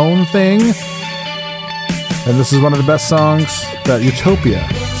were their own thing. And this is one of the best songs, that Utopia.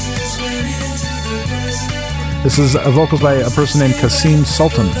 This is vocals by a person named Kasim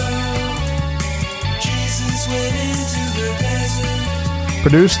Sultan.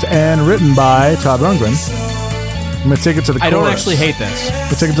 Produced and written by Todd Rundgren. I'm going to take it to the chorus. I don't actually hate this. I'm going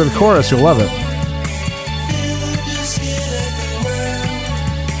to take it to the chorus. You'll love it.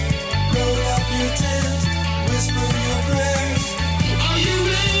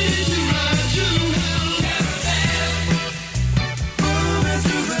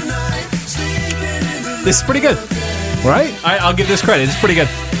 This is pretty good. Right? I'll give this credit. It's pretty good.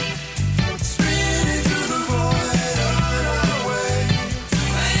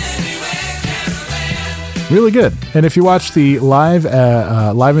 Really good. And if you watch the live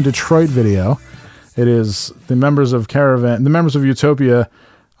in Detroit video, it is the members of Utopia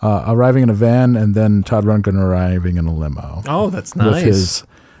arriving in a van, and then Todd Rundgren arriving in a limo. Oh, that's nice. With his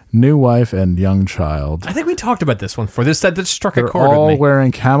new wife and young child. I think we talked about this one before. That struck a They're chord with all me.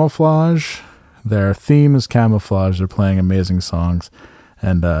 wearing camouflage. Their theme is camouflage. They're playing amazing songs.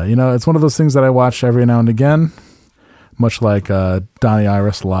 And, it's one of those things that I watch every now and again, much like Donnie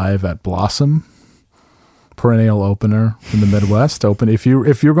Iris live at Blossom, perennial opener in the Midwest. If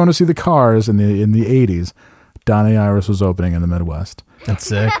you're going to see the Cars in the 80s, Donnie Iris was opening in the Midwest. That's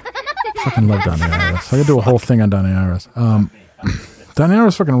sick. I fucking love Donnie Iris. I could do a whole thing on Donnie Iris. Donnie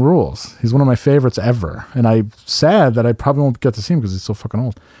Iris fucking rules. He's one of my favorites ever. And I'm sad that I probably won't get to see him because he's so fucking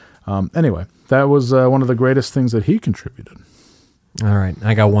old. Anyway, that was one of the greatest things that he contributed. All right,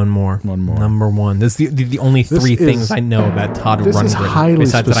 I got one more. Number one. This is the only three things I know about Todd Rundgren. This is highly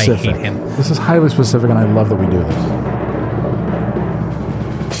besides specific. that I hate him. This is highly specific, and I love that we do this.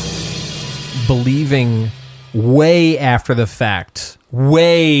 Believing way after the fact,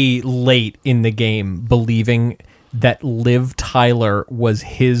 way late in the game, believing that Liv Tyler was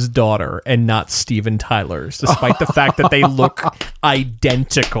his daughter and not Steven Tyler's, despite the fact that they look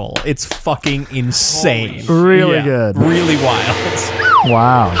identical. It's fucking insane. Really good. Really wild.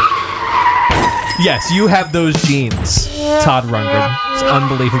 Wow. Yes, you have those genes, Todd Rundgren. It's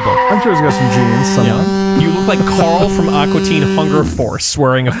unbelievable. I'm sure he's got some genes somewhere. Yeah. You look like Carl from Aqua Teen Hunger Force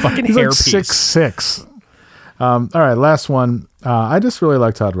wearing a fucking He's hairpiece. like 6'6". All right, last one. I just really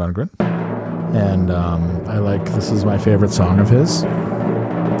like Todd Rundgren. And this is my favorite song of his.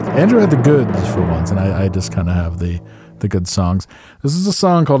 Andrew had the goods for once, and I just kind of have the good songs. This is a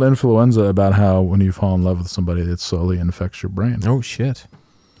song called Influenza about how when you fall in love with somebody, it slowly infects your brain. Oh, shit.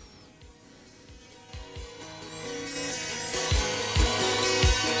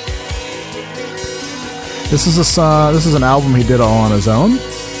 This is an album he did all on his own.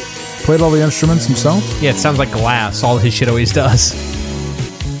 Played all the instruments himself. Yeah, it sounds like Glass. All his shit always does.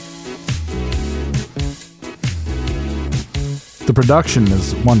 The production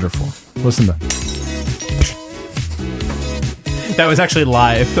is wonderful. Listen to That was actually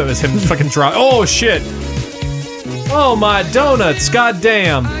live. That was him fucking drop. Oh, shit. Oh, my donuts.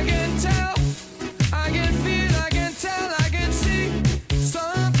 Goddamn.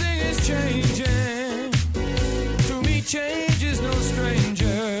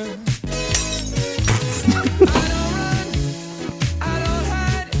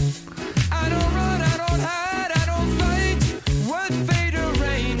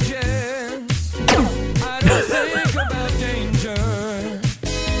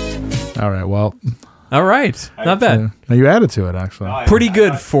 All right, well. All right. Not bad. Now you added to it, actually. Pretty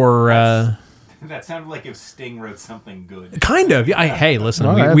good for... That sounded like if Sting wrote something good. Kind of. Yeah, hey, listen,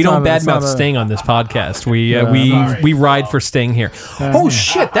 No, we don't that's not badmouth a- Sting on this podcast. We sorry. we ride for Sting here. Oh,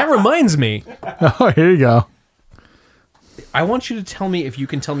 shit. That reminds me. Oh, here you go. I want you to tell me if you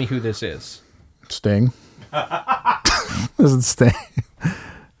can tell me who this is. Sting. Is it Sting?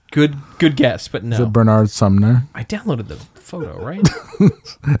 Good guess, but no. Is it Bernard Sumner? I downloaded the photo, right?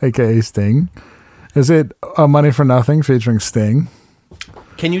 AKA Sting. Is it Money for Nothing featuring Sting?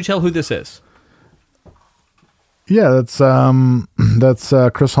 Can you tell who this is? Yeah, that's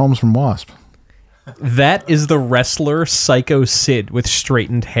Chris Holmes from Wasp. That is the wrestler Psycho Sid with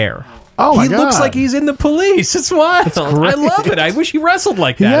straightened hair. Oh my He looks God. like he's in the police. It's wild. That's I great. love it. I wish he wrestled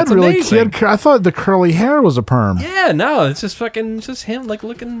like He that. had It's really. amazing. I thought the curly hair was a perm. Yeah, no, it's just fucking, it's just him like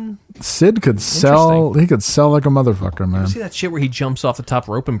looking. Sid could sell. He could sell like a motherfucker, man. You see that shit where he jumps off the top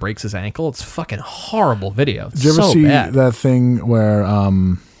rope and breaks his ankle? It's fucking horrible video. It's Did you ever so see bad. that thing where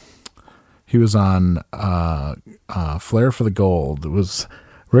he was on Flair for the Gold? It was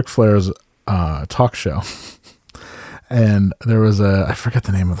Ric Flair's talk show. And there was I forget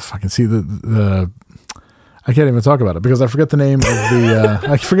the name of the fucking, I can't even talk about it because I forget the name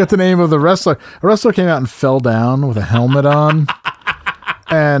of the wrestler. A wrestler came out and fell down with a helmet on.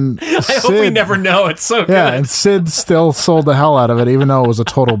 And I hope we never know. It's so good. Yeah, and Sid still sold the hell out of it, even though it was a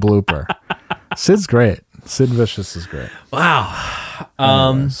total blooper. Sid's great. Sid Vicious is great. Wow.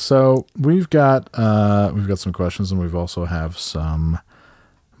 So we've got some questions, and we've also have some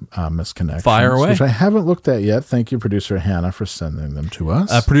misconnections. Fire away. Which I haven't looked at yet. Thank you, producer Hannah, for sending them to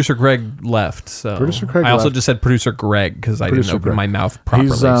us. Producer Greg left. So Producer Craig I also left. just said producer Greg because I didn't open Greg. my mouth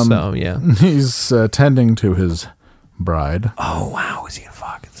properly. So yeah. He's tending to his bride. Oh wow, is he gonna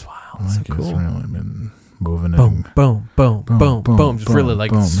fucking smile? That's so cool. Really been moving Boom, it. boom, boom, boom, boom. Just really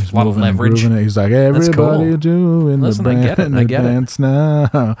like He's a lot of moving and leverage. grooving it. He's like, That's everybody cool. doing Listen, the I get it. band, I get it. dance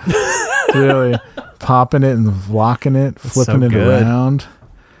now. Really popping it and locking it, flipping so it good. around.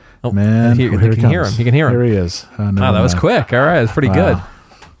 Oh, Man, you here he can hear comes. him. You can hear him. Here he is. Oh, Wow, that was quick. All right, it's pretty good.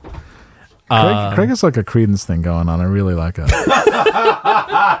 Craig has like a Creedence thing going on. I really like it.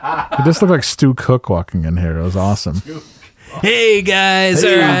 He just looked like Stu Cook walking in here. It was awesome. Hey guys,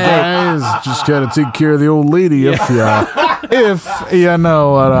 Hey all right. guys, just gotta take care of the old lady if you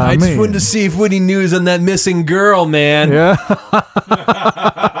know what I mean. just wanted to see if Woody knew on that missing girl, man. Yeah.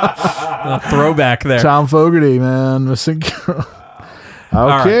 Throwback there. Tom Fogerty, man, missing girl.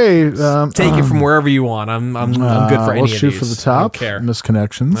 Okay, right. Take it from wherever you want. I'm good for any we'll of shoot these. for the top. I don't care.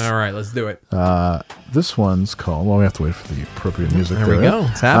 Misconnections. All right, let's do it. This one's called. Well, we have to wait for the appropriate music. There we go.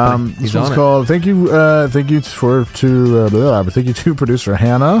 It's happening. This He's one's on it. called. Thank you to producer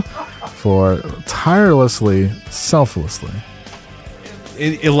Hannah for tirelessly, selflessly,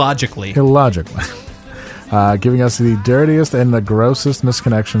 illogically, giving us the dirtiest and the grossest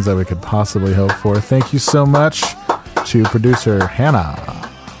misconnections that we could possibly hope for. Thank you so much to producer Hannah,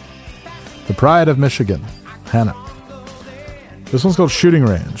 the pride of Michigan, Hannah. This one's called Shooting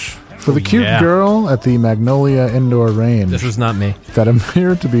Range. For the cute girl at the Magnolia Indoor Range. This was not me. That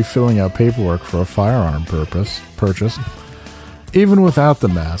appeared to be filling out paperwork for a firearm purchase. Even without the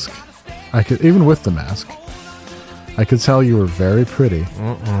mask, even with the mask, I could tell you were very pretty.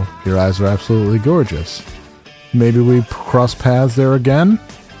 Your eyes were absolutely gorgeous. Maybe we cross paths there again?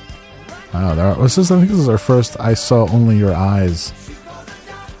 I think this is our first I saw only your eyes.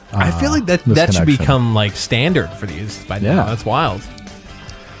 I feel like that should misconnection. become like standard for these by now. Yeah. That's wild.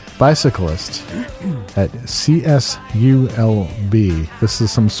 Bicyclist at CSULB. This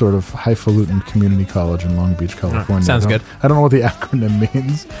is some sort of highfalutin community college in Long Beach, California. Sounds good. I don't know what the acronym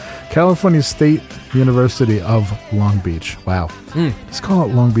means. California State University of Long Beach. Wow. Let's call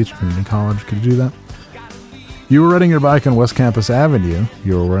it Long Beach Community College. Could you do that? You were riding your bike on West Campus Avenue.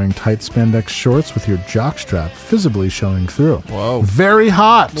 You were wearing tight spandex shorts with your jockstrap visibly showing through. Whoa. Very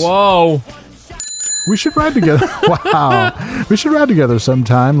hot. Whoa. We should ride together. Wow. We should ride together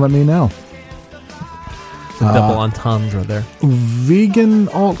sometime. Let me know. It's a double entendre there. Vegan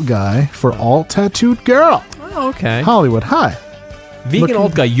alt guy for alt tattooed girl. Oh, okay. Hollywood, hi. Vegan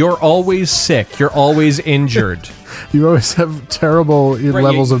old guy, you're always sick. You're always injured. You always have terrible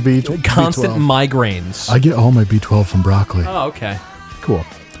levels of constant B12. migraines. I get all my B12 from broccoli. Oh, okay. Cool.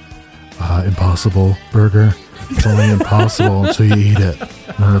 Impossible burger. It's only impossible until you eat it.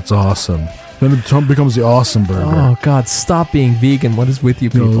 And it's awesome. Then it becomes the awesome burger. Oh, God, stop being vegan. What is with you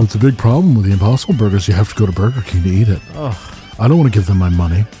people? No, it's a big problem with the Impossible Burgers. You have to go to Burger King to eat it. Ugh. I don't want to give them my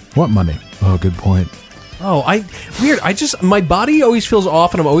money. What money? Oh, good point. Oh, my body always feels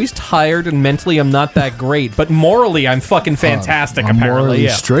off and I'm always tired and mentally I'm not that great, but morally I'm fucking fantastic I'm apparently. morally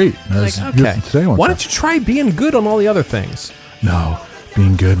Yeah. straight. As Like, okay. today Why don't you try being good on all the other things? No,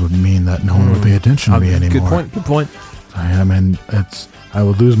 being good would mean that no one would pay attention to me anymore. Good point. I mean, I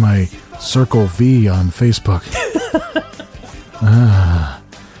would lose my Circle V on Facebook.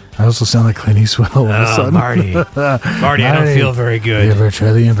 I also sound like Clint Eastwood all of a sudden. Marty, I don't feel very good. You ever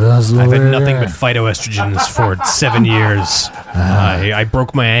try the Impossible I've had Burger? nothing but phytoestrogens for 7 years. I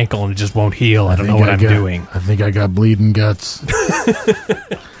broke my ankle and it just won't heal. I don't know what I'm doing. I think I got bleeding guts.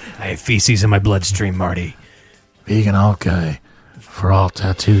 I have feces in my bloodstream, Marty. Vegan alt guy for all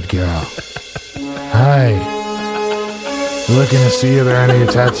tattooed girl. Hi. Looking to see if there are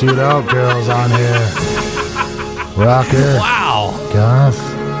any tattooed alt girls on here. Rocker. Wow.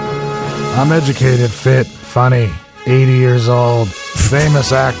 Goth. I'm educated, fit, funny, 80 years old,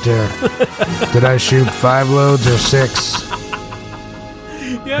 famous actor. Did I shoot 5 loads or 6?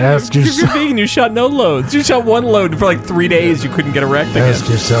 Yeah, Ask if you're yourself- vegan, you shot no loads. You shot 1 load for like 3 days. You couldn't get erect again. Ask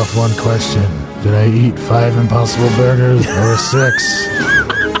yourself one question. Did I eat 5 Impossible Burgers or 6?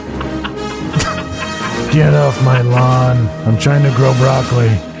 Get off my lawn. I'm trying to grow broccoli.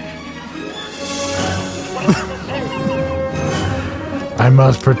 I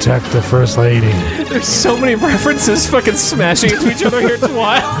must protect the First Lady. There's so many references fucking smashing into each other here. It's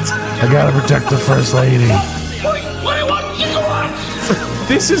wild. I gotta protect the First Lady.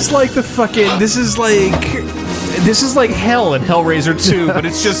 This is like the fucking. This is like hell in Hellraiser 2, but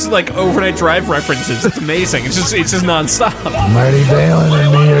it's just like Overnight Drive references. It's amazing. It's just nonstop. Marty Balin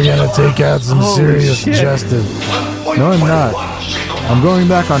and me are gonna take out some serious justice. No, I'm not. I'm going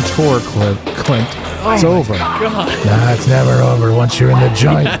back on tour, Clint. It's over. God. Nah, it's never over. Once you're in the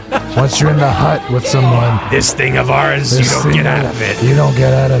joint, once you're in the hut with someone. This thing of ours, you don't get out of it. You don't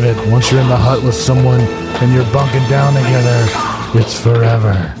get out of it. Once you're in the hut with someone and you're bunking down together, it's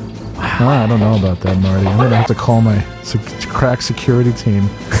forever. I don't know about that, Marty. I'm gonna have to call my crack security team,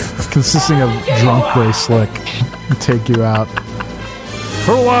 consisting of drunk Gray Slick, and take you out.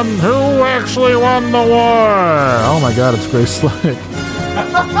 Who actually won the war? Oh my God, it's Gray Slick.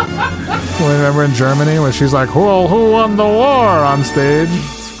 Remember in Germany where she's like, who won the war on stage?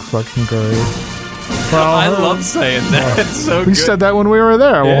 It's fucking great. Well, I love saying that. It's so we good. said that when we were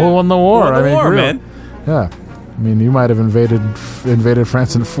there. Yeah. Well, who won the war? Who won the war, really. man? Yeah. I mean, you might have invaded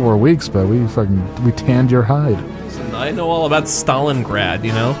France in 4 weeks, but we tanned your hide. I know all about Stalingrad,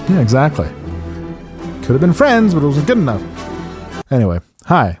 you know? Yeah, exactly. Could have been friends, but it wasn't good enough. Anyway,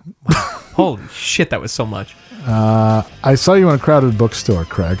 hi. Holy shit, that was so much. I saw you in a crowded bookstore,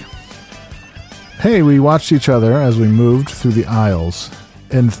 Craig. Hey, we watched each other as we moved through the aisles,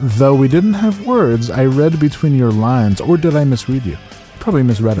 and though we didn't have words, I read between your lines, or did I misread you? Probably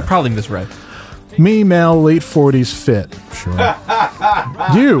misread it. Probably misread. Me, male, late 40s fit. Sure.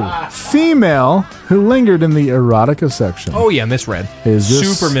 You, female, who lingered in the erotica section. Oh yeah, misread.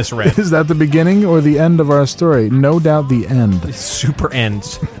 Super misread. Is that the beginning or the end of our story? No doubt the end. Super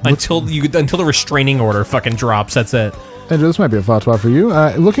ends. Until the restraining order fucking drops, that's it. And this might be a fatwa for you.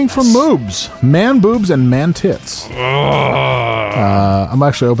 Looking for moobs. Man boobs and man tits. I'm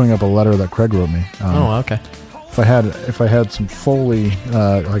actually opening up a letter that Craig wrote me. Oh, okay. If I had some Foley,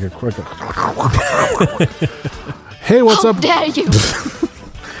 like a quick. Hey, what's up? How dare you?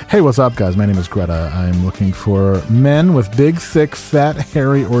 Hey, what's up, guys? My name is Greta. I'm looking for men with big, thick, fat,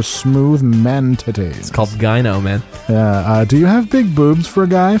 hairy, or smooth men titties. It's called gyno, man. Yeah. Do you have big boobs for a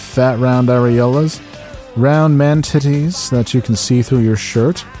guy? Fat, round areolas? Round man titties that you can see through your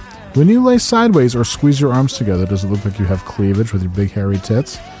shirt? When you lay sideways or squeeze your arms together, does it look like you have cleavage with your big, hairy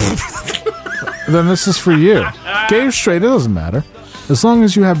tits? Then this is for you. Gay or straight, it doesn't matter. As long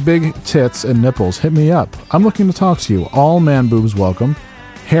as you have big tits and nipples, hit me up. I'm looking to talk to you. All man boobs welcome.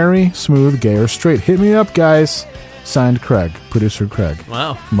 Hairy, smooth, gay or straight. Hit me up, guys. Signed, Craig. Producer Craig.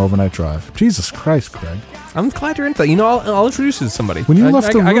 Wow. From Overnight Drive. Jesus Christ, Craig. I'm glad you're into that. You know, I'll introduce you to somebody. When you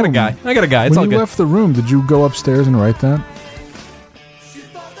left the room... I got a guy. It's all when you good. left the room, did you go upstairs and write that?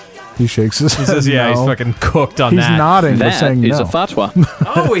 He shakes his head. He says, yeah, no. he's fucking cooked on he's that. He's nodding, but that saying is no. a fatwa.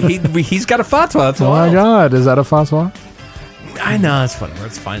 Oh, he's got a fatwa. That's oh wild. my God, is that a fatwa? I know, it's whatever.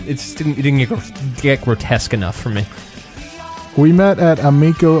 It's fine. It didn't get grotesque enough for me. We met at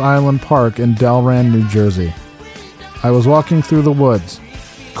Amico Island Park in Delran, New Jersey. I was walking through the woods.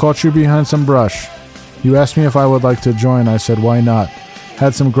 Caught you behind some brush. You asked me if I would like to join. I said, why not?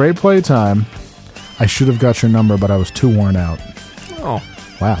 Had some great playtime. I should have got your number, but I was too worn out. Oh.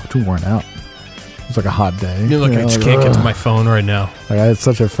 Wow, too worn out. It's like a hot day. You're like, I just can't get to my phone right now. Like, I had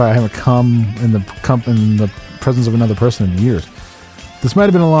such a I haven't come in the presence of another person in years. This might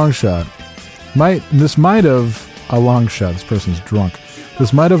have been a long shot. This person's drunk.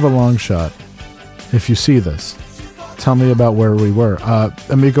 This might have a long shot. If you see this, tell me about where we were.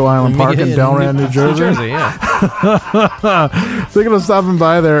 Amico Island Park in Delran, New Jersey. New Jersey, yeah. Thinking of stopping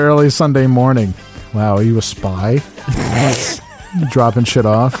by there early Sunday morning. Wow, are you a spy? Dropping shit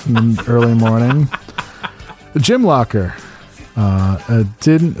off in the early morning. Gym locker.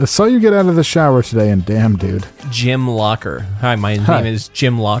 Saw you get out of the shower today, and damn, dude. Jim Locker. Hi, my name is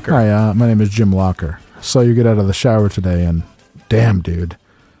Jim Locker. Hi, my name is Jim Locker. Saw you get out of the shower today, and damn, dude.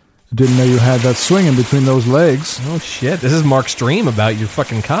 Didn't know you had that swinging between those legs. Oh, shit. This is Mark's dream about your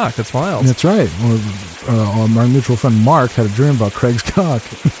fucking cock. That's wild. That's right. Our mutual friend Mark had a dream about Craig's cock.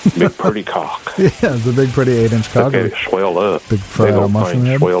 Big pretty cock. Yeah, it's a big pretty 8-inch cock. Okay, swelled up. Big fried old mushroom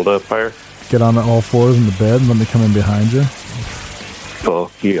thing head. swelled up there. Get on all fours in the bed and let me come in behind you.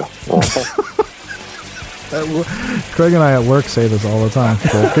 Fuck yeah. Craig and I at work say this all the time.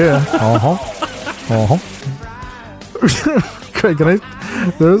 Fuck yeah. Craig and I,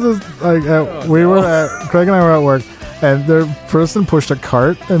 there was this, like, Craig and I were at work, and the person pushed a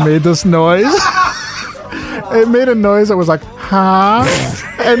cart and made this noise. It made a noise that was like, ha,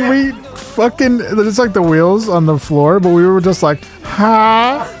 and we fucking, it's like the wheels on the floor, but we were just like,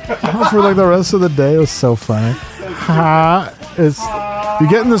 ha, for like the rest of the day. It was so funny. Ha, You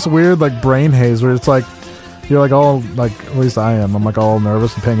get in this weird like brain haze where it's like you're like all like, at least I am. I'm like all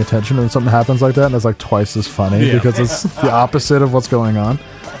nervous and paying attention, and something happens like that, and it's like twice as funny because it's the opposite of what's going on.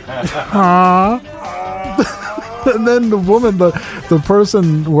 And then the woman, the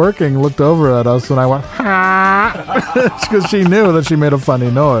person working, looked over at us, and I went because she knew that she made a funny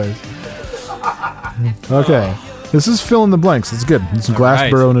noise. Okay, this is fill in the blanks. It's good. It's in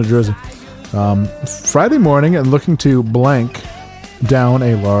Glassboro, New Jersey. Friday morning and looking to blank down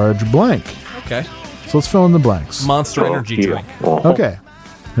a large blank. Okay. So let's fill in the blanks. Monster Energy drink. Okay.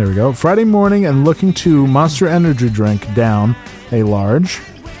 There we go. Friday morning and looking to Monster Energy drink down a large.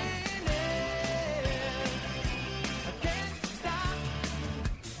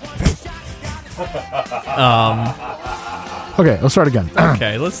 Okay, let's start again.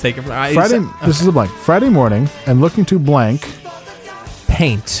 Okay, let's take it. Friday. This is a blank. Friday morning and looking to blank.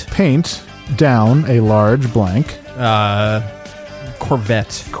 Paint down a large blank.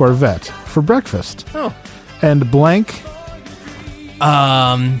 Corvette for breakfast. Oh. And blank.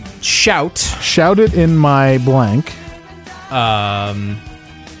 Shout it in my blank. The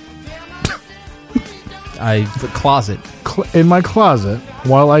closet. In my closet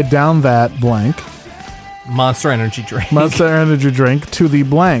while I down that blank. Monster Energy drink. Monster Energy drink to the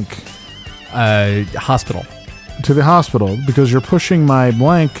blank. Hospital. To the hospital because you're pushing my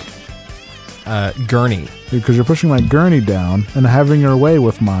blank. Gurney. Because you're pushing my gurney down and having your way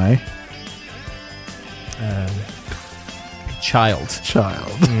with my child.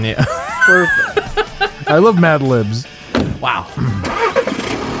 Yeah. Perfect. I love Mad Libs. Wow.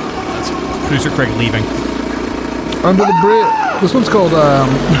 That's producer Craig leaving. Under the bridge. This one's called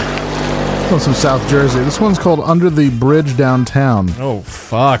this one's from South Jersey. This one's called Under the Bridge Downtown. Oh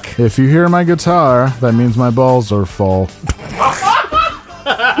fuck. If you hear my guitar, that means my balls are full.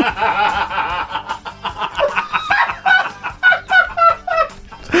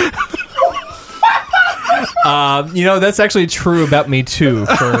 That's actually true about me too.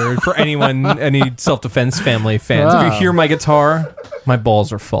 For anyone, any self-defense family fans, if you hear my guitar, my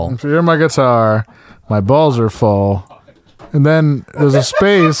balls are full. If you hear my guitar, my balls are full. And then there's a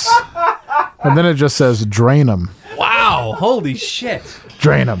space, and then it just says drain them. Wow! Holy shit!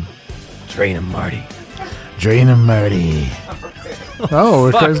 Drain them. Drain them, Marty. Drain them, Marty.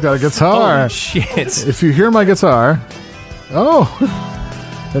 Oh, Craig's got a guitar. Holy shit! If you hear my guitar,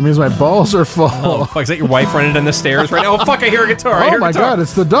 that means my balls are full. Oh, fuck. Is that your wife running down the stairs right now? Oh, fuck, I hear a guitar. Oh, my God,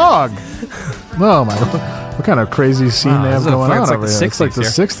 it's the dog. Oh, my God. What kind of crazy scene they have going on over here? It's like the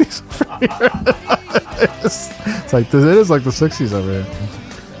 60s over here. It's like, it is like the 60s over here.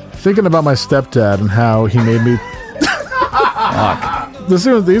 Thinking about my stepdad and how he made me... Fuck.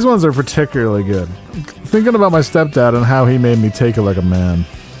 These ones are particularly good. Thinking about my stepdad and how he made me take it like a man.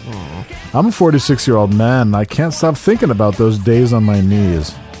 I'm a 46-year-old man, and I can't stop thinking about those days on my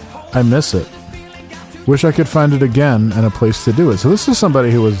knees. I miss it. Wish I could find it again and a place to do it. So this is somebody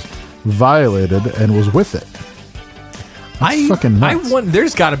who was violated and was with it. That's fucking nuts.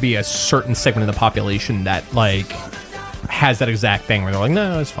 There's got to be a certain segment of the population that, like, has that exact thing where they're like,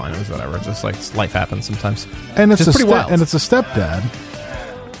 no, it's fine, it was whatever. It's just like life happens sometimes. And it's pretty wild. And it's a stepdad.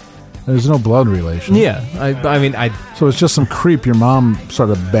 There's no blood relation. Yeah, So it's just some creep your mom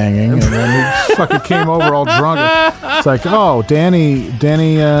started banging, and then he fucking came over all drunk. It's like, oh, Danny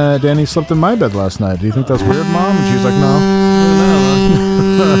slept in my bed last night. Do you think that's weird, Mom? And she's like,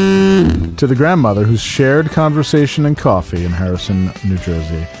 no. To the grandmother who's shared conversation and coffee in Harrison, New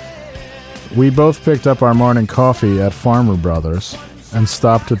Jersey. We both picked up our morning coffee at Farmer Brothers and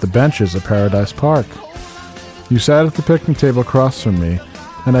stopped at the benches at Paradise Park. You sat at the picnic table across from me,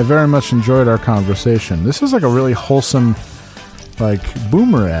 and I very much enjoyed our conversation. This is like a really wholesome, like,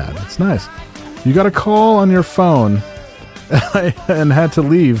 boomer ad. It's nice. You got a call on your phone and had to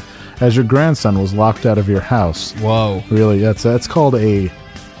leave as your grandson was locked out of your house. Whoa. Really, that's called a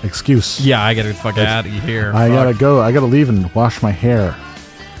excuse. Yeah, I gotta fuck out of here. I gotta go. I gotta leave and wash my hair.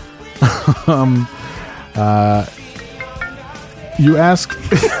 You ask...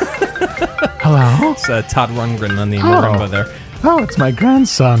 Hello? It's Todd Rundgren on the marimba there. Oh, it's my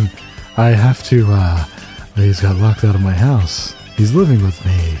grandson. I have to, he's got locked out of my house. He's living with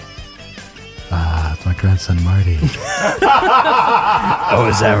me. It's my grandson, Marty. Oh,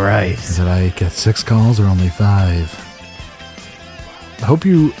 is that right? Did I get 6 calls or only 5? I hope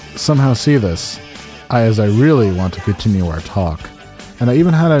you somehow see this, as I really want to continue our talk. And I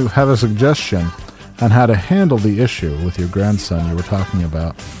even had to have a suggestion on how to handle the issue with your grandson you were talking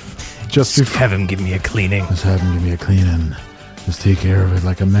about. Just have him give me a cleaning. Just have him give me a cleaning. Just take care of it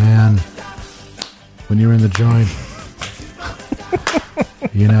like a man. When you're in the joint,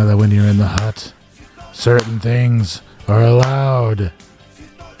 you know that when you're in the hut, certain things are allowed.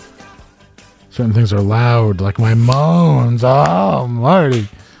 Certain things are loud, like my moans. Oh, Marty.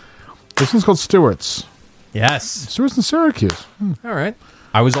 This one's called Stewart's. Yes. Stewart's in Syracuse. All right.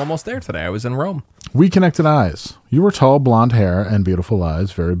 I was almost there today. I was in Rome. We connected eyes. You were tall, blonde hair, and beautiful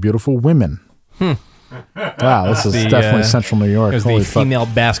eyes. Very beautiful women. Wow, this is definitely Central New York. It was Holy the fuck. female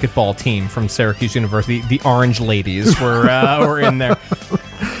basketball team from Syracuse University. The Orange Ladies were in there.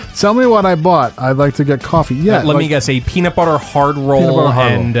 Tell me what I bought. I'd like to get coffee. Yeah, Let me guess, a peanut butter hard roll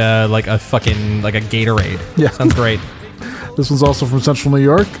hard and like a Gatorade. Yeah. Sounds great. This one's also from Central New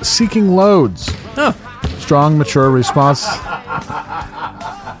York. Seeking Loads. Oh. Strong, mature, responsible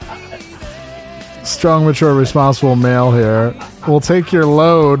male here. Will take your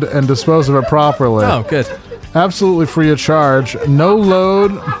load and dispose of it properly. Oh, good. Absolutely free of charge. No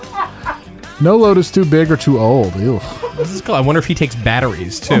load is too big or too old. Ew. This is cool. I wonder if he takes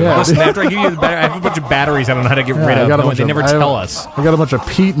batteries, too. Yeah. Listen, after I give you the battery, I have a bunch of batteries I don't know how to get rid of. They never tell us. I got a bunch of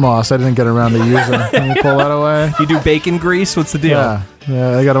peat moss I didn't get around to using. Can you pull that away? You do bacon grease? What's the deal?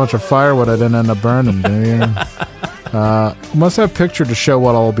 Yeah, I got a bunch of firewood I didn't end up burning. Must have picture to show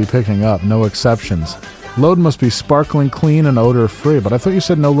what I'll be picking up. No exceptions. Load must be sparkling clean and odor free. But I thought you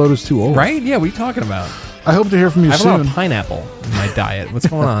said no load is too old. Right? Yeah, what are you talking about? I hope to hear from you I have soon. a lot of pineapple in my diet. What's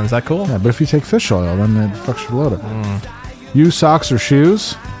going on? Is that cool? Yeah, but if you take fish oil, then it fucks your load up. You socks or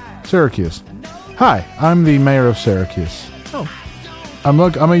shoes? Syracuse. Hi, I'm the mayor of Syracuse. Oh. I'm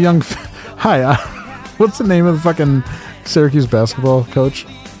a young... Hi, what's the name of the fucking Syracuse basketball coach?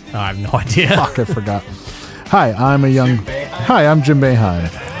 Oh, I have no idea. Fuck, I forgot. Hi, I'm Jim Boeheim.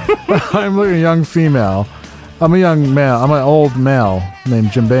 I'm a young female. I'm a young male. I'm an old male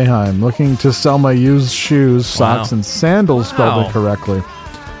named Jim Boeheim, looking to sell my used shoes, socks, and sandals spelled it correctly.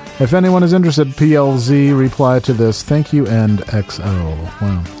 If anyone is interested, PLZ, reply to this. Thank you, and XO.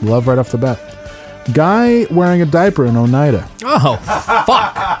 Wow. Love right off the bat. Guy wearing a diaper in Oneida. Oh,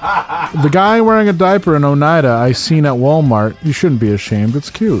 fuck. The guy wearing a diaper in Oneida I seen at Walmart. You shouldn't be ashamed.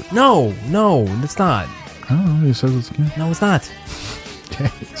 It's cute. No, it's not. I don't know. He says it's cute. No, it's not. Okay.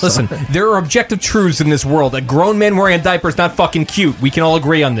 Listen, there are objective truths in this world. A grown man wearing a diaper is not fucking cute. We can all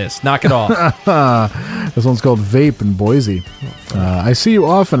agree on this. Knock it off. This one's called Vape in Boise. I see you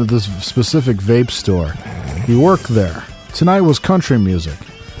often at this specific vape store. You work there. Tonight was country music.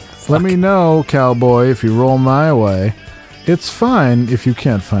 Let me know, cowboy, if you roll my way. It's fine if you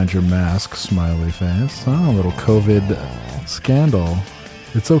can't find your mask, smiley face. Oh, a little COVID scandal.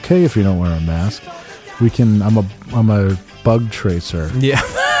 It's okay if you don't wear a mask. I'm a bug tracer. Yeah.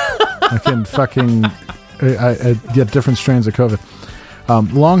 I can fucking I get different strains of COVID.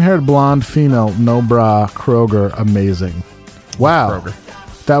 Long-haired blonde female, no bra, Kroger, amazing. Wow. Kroger.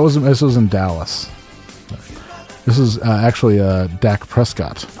 This was in Dallas. This is actually Dak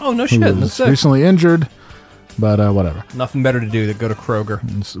Prescott. Oh, no shit. Who That's was sick. recently injured, but whatever. Nothing better to do than go to Kroger.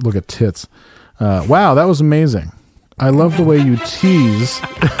 Just look at tits. Wow, that was amazing. I love the way you tease.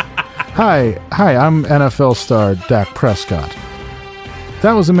 Hi, I'm NFL star Dak Prescott.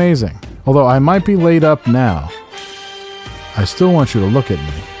 That was amazing. Although I might be laid up now, I still want you to look at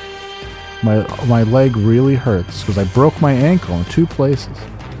me. My leg really hurts because I broke my ankle in 2 places.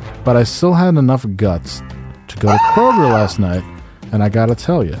 But I still had enough guts to go to Kroger last night, and I gotta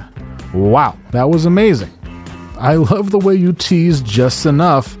tell you, wow, that was amazing. I love the way you tease just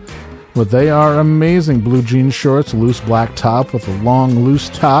enough, but they are amazing. Blue jean shorts, loose black top with a long loose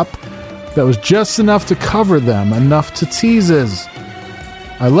top that was just enough to cover them, enough to teases.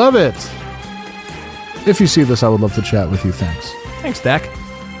 I love it. If you see this, I would love to chat with you. Thanks. Thanks, Dak.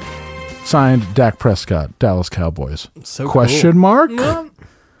 Signed, Dak Prescott, Dallas Cowboys. So Question cool. mark? No.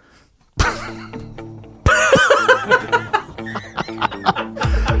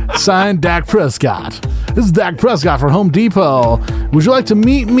 Signed, Dak Prescott. This is Dak Prescott from Home Depot. Would you like to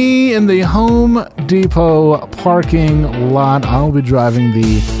meet me in the Home Depot parking lot? I'll be driving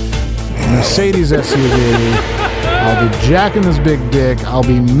the Mercedes SUV. I'll be jacking this big dick. I'll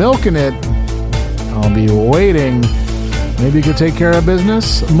be milking it. I'll be waiting. Maybe you could take care of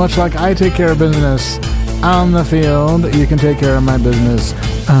business, much like I take care of business on the field. You can take care of my business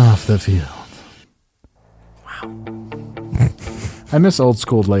off the field. Wow. I miss old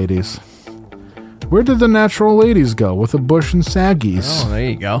school ladies. Where did the natural ladies go with the bush and saggies? Oh, there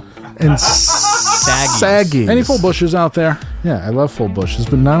you go. And saggies. Any full bushes out there? Yeah, I love full bushes,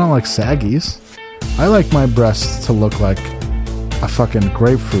 but I don't like saggies. I like my breasts to look like a fucking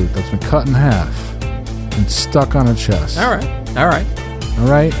grapefruit that's been cut in half and stuck on a chest. All right.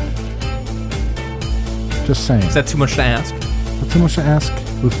 Just saying. Is that too much to ask? Too much to ask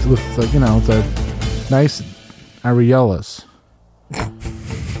with the nice areolas.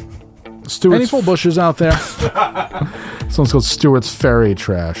 Any full bushes out there? This one's called Stewart's Ferry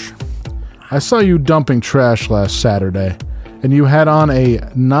Trash. I saw you dumping trash last Saturday, and you had on a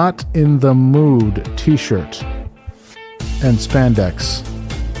Not in the Mood t-shirt and spandex.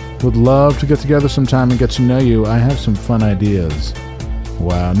 Would love to get together sometime and get to know you. I have some fun ideas.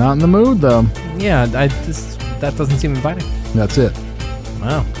 Wow, not in the mood, though. Yeah, that doesn't seem inviting. That's it.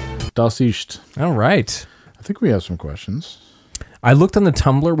 Wow. Das ist. All right. I think we have some questions. I looked on the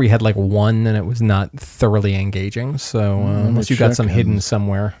Tumblr. We had like one, and it was not thoroughly engaging. So unless you got some hidden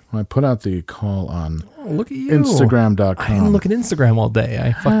somewhere. I put out the call on look at you. Instagram.com. I didn't look at Instagram all day.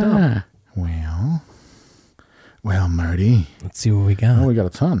 I fucked up. Well, Marty. Let's see what we got. Oh, we got a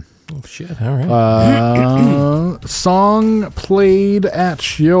ton. Oh, shit. All right. Song played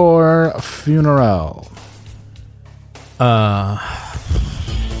at your funeral.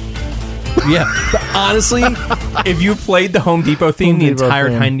 Yeah. Honestly, if you played the Home Depot theme the entire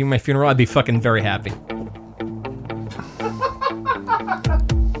time during my funeral, I'd be fucking very happy.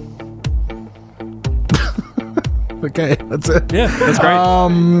 Okay, that's it. Yeah, that's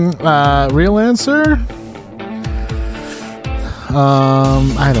great. Real answer?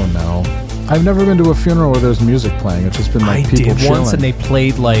 I don't know. I've never been to a funeral where there's music playing. It's just been like people did chilling. once, and they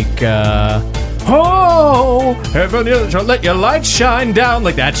played like, oh, heaven is, let your light shine down,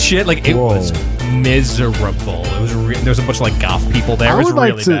 like that shit. Like it was miserable. It was. There was a bunch of like goth people there. I It was would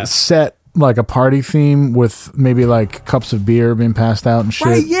like really to bad. set like a party theme with maybe like cups of beer being passed out and shit.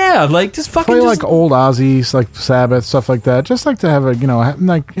 Right? Yeah, like just fucking Play just, like old Ozzy's, like Sabbath, stuff like that. Just like to have a,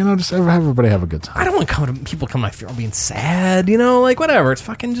 just have everybody have a good time. I don't want people come to my funeral being sad, like whatever. It's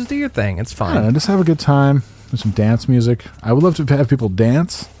fucking just do your thing. It's I fine. don't know, just have a good time. There's some dance music. I would love to have people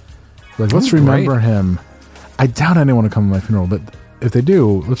dance. Like, let's Oh, remember great. him. I doubt anyone will come to my funeral, but if they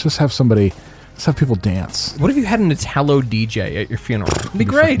do, let's just have somebody. Let's have people dance. What if you had an Italo DJ at your funeral? It'd be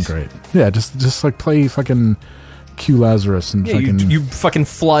great. Great. Yeah, just like play fucking Q Lazarus and Yeah, fucking. you fucking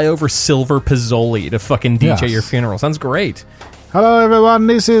fly over Silver Pizzoli to fucking DJ Yes. your funeral. Sounds great. Hello, everyone.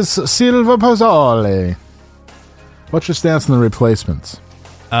 This is Silver Pozzoli. What's your stance on the replacements?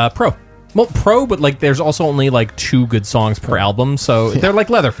 Pro. Well, pro, but like there's also only like 2 good songs per album, so they're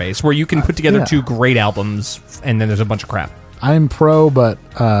like Leatherface, where you can put together yeah. 2 great albums, and then there's a bunch of crap. I'm pro, but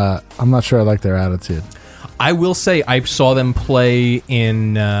I'm not sure I like their attitude. I will say I saw them play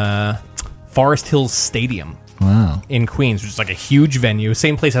in Forest Hills Stadium Wow. in Queens, which is like a huge venue.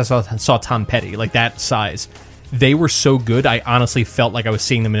 Same place I saw Tom Petty, like that size. They were so good, I honestly felt like I was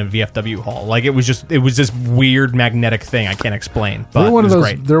seeing them in a VFW hall. Like it was this weird magnetic thing I can't explain, but They're one it was of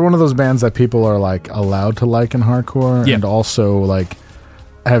those. great. They're one of those bands that people are like allowed to like in hardcore, Yeah. and also like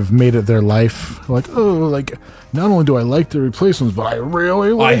have made it their life. Like, oh, like not only do I like the replacements, but I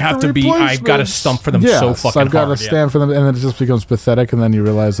really like. I have the to be. I've got to replacements. stump for them Yes, so fucking I've got hard. to stand for them, and then it just becomes pathetic, and then you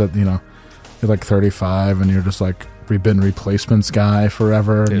realize that you're like 35, and you're just like been replacements guy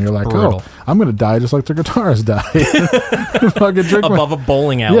forever, and It's you're like, brutal. oh, I'm gonna die just like the guitarists die. Fucking drink Above a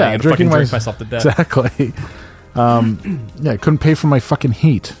bowling alley and fucking drink myself to death. Exactly. Yeah, I couldn't pay for my fucking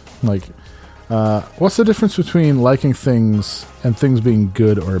heat. Like, what's the difference between liking things and things being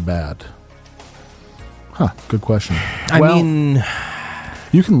good or bad? Huh, good question. I mean,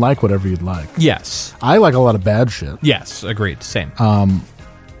 you can like whatever you'd like. yes, I like a lot of bad shit. yes, agreed, same.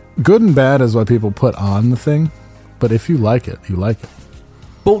 Good and bad is what people put on the thing, but if you like it, you like it.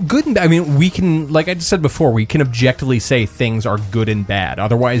 Well, good and bad. I mean, we can, like I just said before, we can objectively say things are good and bad.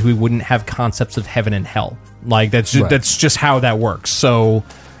 Otherwise, we wouldn't have concepts of heaven and hell. Like that's just, Right. that's just how that works. So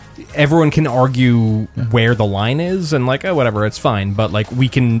everyone can argue where the line is, and like, oh, whatever, it's fine. But like, we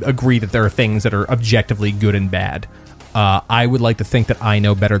can agree that there are things that are objectively good and bad. I would like to think that I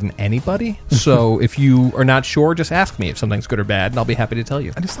know better than anybody. So if you are not sure, just ask me if something's good or bad, and I'll be happy to tell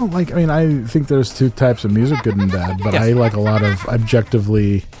you. I just don't like. I mean, I think there's 2 types of music, good and bad. But Yes. I like a lot of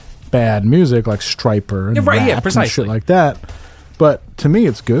objectively bad music, like Stryper and Yeah, right, yeah, rap and precisely. shit like that. But to me,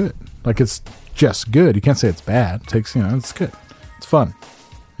 it's good. Like it's just good. You can't say it's bad. It takes, it's good. It's fun.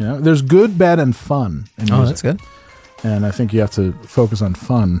 There's good, bad, and fun in music. Oh, that's good. And I think you have to focus on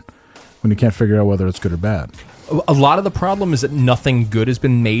fun when you can't figure out whether it's good or bad. A lot of the problem is that nothing good has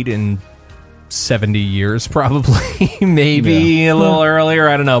been made in 70 years, probably. Maybe a little earlier.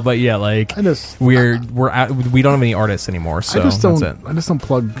 I don't know, but yeah, like we're out, we don't have any artists anymore. So I just don't. that's it. I just don't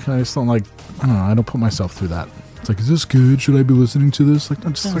plug. I just don't like. I don't know. I don't put myself through that. It's like, is this good? Should I be listening to this? Like, no,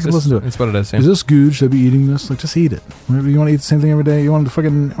 just fucking listen to it. It's what it is. Yeah. Is this good? Should I be eating this? Like, just eat it. Whatever you want to eat the same thing every day. You want to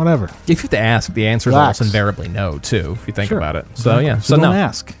fucking whatever. If you have to ask, the answer is Relax. almost invariably no, too. If you think Sure. about it. So yeah. So So don't no.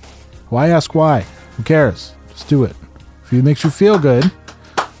 ask. Why ask why? Who cares? Just do it. If it makes you feel good,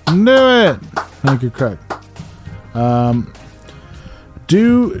 do it. Thank you, Craig.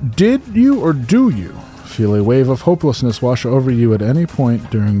 Did you or do you feel a wave of hopelessness wash over you at any point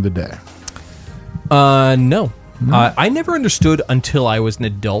during the day? No. I never understood until I was an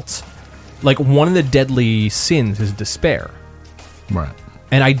adult. Like, one of the deadly sins is despair. Right.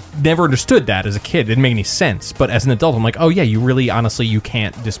 And I never understood that as a kid. It didn't make any sense. But as an adult, I'm like, oh yeah, you really, honestly, you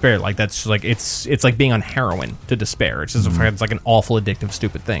can't despair. Like, that's just like, it's like being on heroin to despair. It's just it's like an awful, addictive,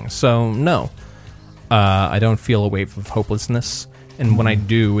 stupid thing. So, no. I don't feel a wave of hopelessness. And when I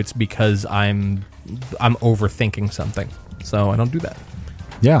do, it's because I'm overthinking something. So I don't do that.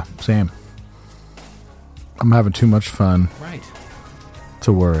 Yeah, same. I'm having too much fun. Right.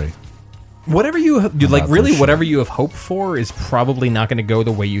 To worry. Whatever you like, really, whatever you have hoped for is probably not going to go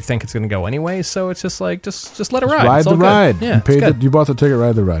the way you think it's going to go anyway. So it's just like, just let it ride. Ride It's all the good. ride. Yeah, You paid it's good. you bought the ticket,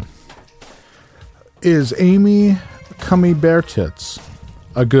 ride the ride. Is Amy Cummy Bear Tits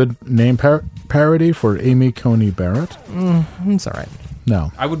a good name parody for Amy Coney Barrett? It's all right.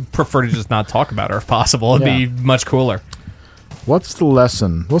 No. I would prefer to just not talk about her if possible. It'd be much cooler. What's the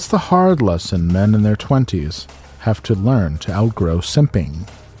lesson? What's the hard lesson men in their 20s have to learn to outgrow simping?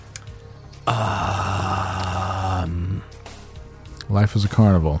 Life is a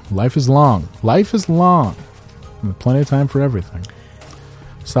carnival. Life is long. Life is long. And plenty of time for everything.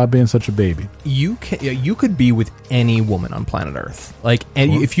 Stop being such a baby. You could be with any woman on planet Earth. Like,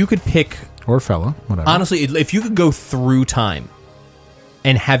 and if you could pick, or fella, whatever. Honestly, if you could go through time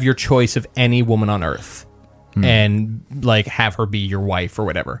and have your choice of any woman on Earth, and like have her be your wife or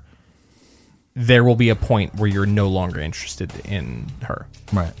whatever, there will be a point where you're no longer interested in her.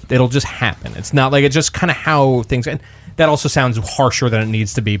 Right. It'll just happen. It's not like, it's just kind of how things. And that also sounds harsher than it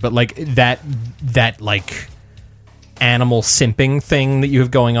needs to be, but like that like animal simping thing that you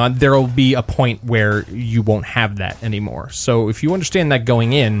have going on, there will be a point where you won't have that anymore. So if you understand that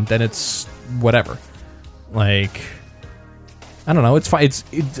going in, then it's whatever. Like, I don't know. It's fine.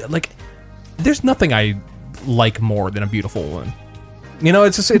 It's like, there's nothing I like more than a beautiful woman. You know,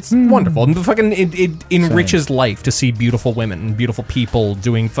 it's just, it's wonderful. And fucking, it enriches life to see beautiful women and beautiful people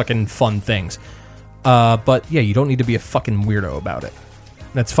doing fucking fun things. But yeah, you don't need to be a fucking weirdo about it.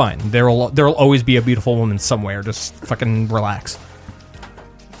 That's fine. There'll always be a beautiful woman somewhere. Just fucking relax.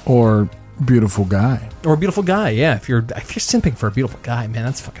 Or beautiful guy. Or a beautiful guy, yeah. If you're simping for a beautiful guy, man,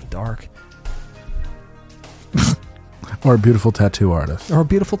 that's fucking dark. Or a beautiful tattoo artist. Or a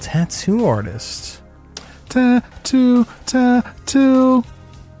beautiful tattoo artist. Tattoo.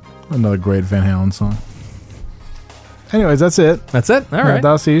 Another great Van Halen song. Anyways, that's it. That's it? All right.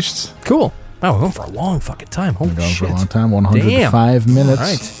 Das ist. Cool. Wow, we're going for a long fucking time. Holy We're going shit. for a long time. 105 Damn. minutes. All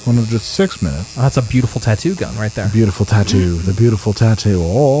right. 106 minutes. Oh, that's a beautiful tattoo gun right there. Beautiful tattoo. The beautiful tattoo.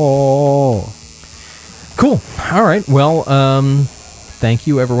 Oh. Cool. All right. Well, thank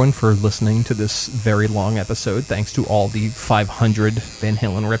you everyone for listening to this very long episode. Thanks to all the 500 Van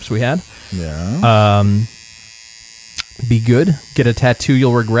Halen rips we had. Yeah. Be good. Get a tattoo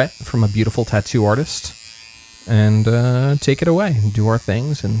you'll regret from a beautiful tattoo artist. And take it away. Do our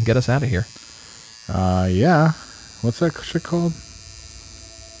things and get us out of here. Yeah. What's that shit called?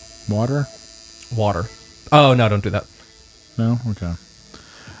 Water? Water. Oh, no, don't do that. No? Okay.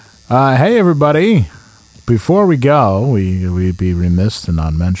 Hey, everybody. Before we go, we'd be remiss to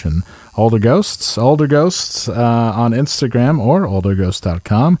not mention Older Ghosts. Older Ghosts on Instagram or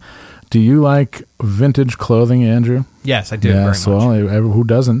olderghost.com. Do you like vintage clothing, Andrew? Yes, I do very much. Well, who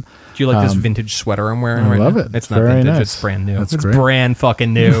doesn't? Do you like this vintage sweater I'm wearing right now? I love it. It's not very vintage. Nice. It's brand new. That's it's great. brand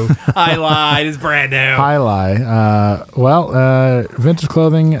fucking new. I lied. It's brand new. I lie. Vintage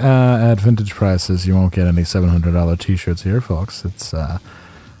clothing at vintage prices. You won't get any $700 t-shirts here, folks. It's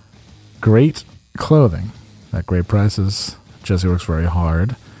great clothing at great prices. Jesse works very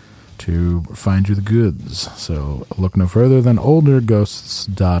hard to find you the goods. So look no further than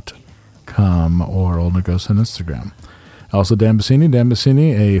olderghosts.com or Older Ghosts on Instagram. Also, Dan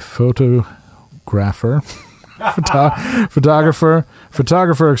Bassini, a photographer,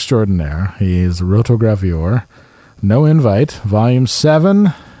 photographer extraordinaire. He is a rotogravure. No Invite, Volume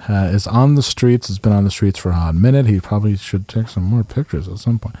 7 is on the streets. It's been on the streets for a hot minute. He probably should take some more pictures at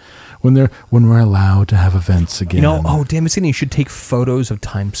some point when we're allowed to have events again. You know, Dan Bassini, you should take photos of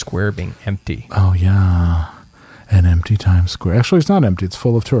Times Square being empty. Oh, yeah. An empty Times Square. Actually, it's not empty. It's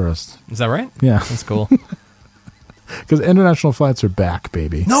full of tourists. Is that right? Yeah. That's cool. Because international flights are back,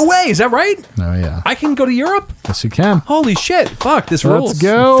 baby. No way. Is that right? Oh, yeah. I can go to Europe? Yes, you can. Holy shit. Fuck, this rules. Let's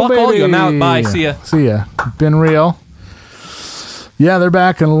go, Fuck baby. all you. I'm out. Bye. See ya. See ya. Been real. Yeah, they're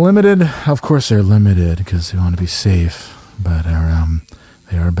back and limited. Of course, they're limited because they want to be safe. But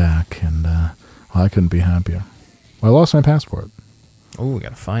they are back, and I couldn't be happier. Well, I lost my passport. Oh, we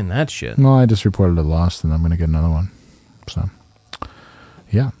gotta find that shit. No, I just reported it lost, and I'm going to get another one. So,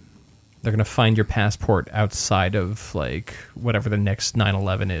 yeah. They're gonna find your passport outside of like whatever the next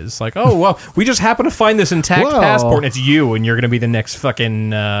 9/11 is. Like, oh well, we just happen to find this intact Well. passport, and it's you, and you're gonna be the next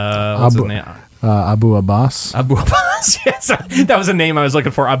fucking what's his name? Abu Abbas. Abu Abbas. Yes, that was a name I was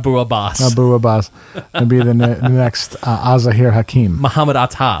looking for. Abu Abbas. Abu Abbas. And be the next Azahir Hakim. Muhammad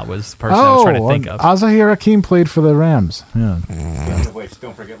Atta was the person I was trying to think of. Azahir Hakim played for the Rams. Yeah. Wait,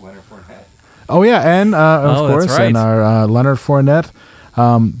 don't forget Leonard Fournette. Oh yeah, and of course, that's right. and our Leonard Fournette.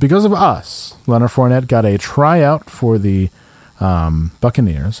 Because of us, Leonard Fournette got a tryout for the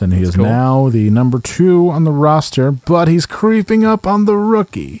Buccaneers, and he is cool. now the number 2 on the roster, but he's creeping up on the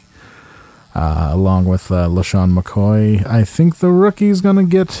rookie. Along with LaShawn McCoy. I think the rookie's going to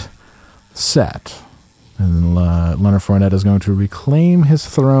get set. And Leonard Fournette is going to reclaim his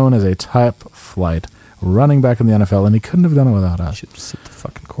throne as a top-flight running back in the NFL, and he couldn't have done it without us. Should sit the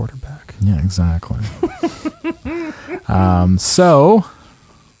fucking quarterback. Yeah, exactly. So,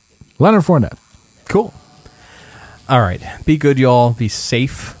 Leonard Fournette. Cool. All right. Be good, y'all. Be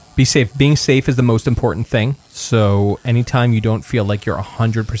safe. Be safe. Being safe is the most important thing. So anytime you don't feel like you're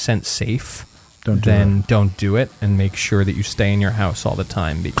 100% safe, don't do it, and make sure that you stay in your house all the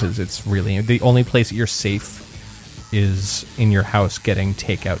time, because it's really the only place that you're safe is in your house getting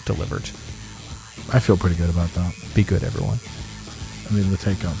takeout delivered. I feel pretty good about that. Be good, everyone. I mean, the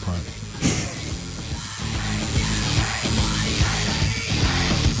takeout part.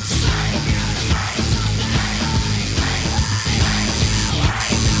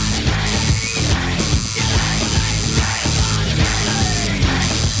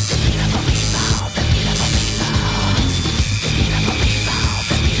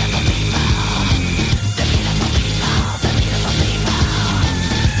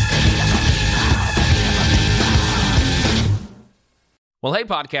 Well, hey,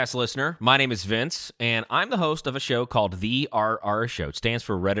 podcast listener. My name is Vince, and I'm the host of a show called The RR Show. It stands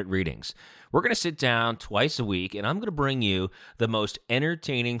for Reddit Readings. We're going to sit down twice a week, and I'm going to bring you the most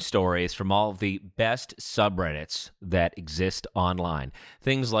entertaining stories from all of the best subreddits that exist online.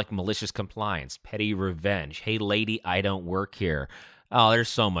 Things like malicious compliance, petty revenge, hey, lady, I don't work here. Oh, there's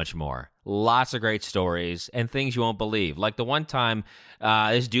so much more. Lots of great stories and things you won't believe. Like the one time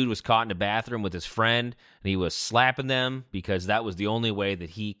this dude was caught in a bathroom with his friend, and he was slapping them because that was the only way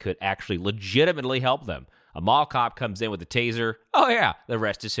that he could actually legitimately help them. A mall cop comes in with a taser. Oh, yeah, the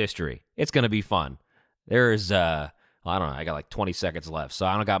rest is history. It's going to be fun. There's, I don't know, I got like 20 seconds left, so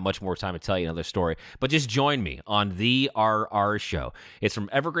I don't got much more time to tell you another story. But just join me on The RR Show. It's from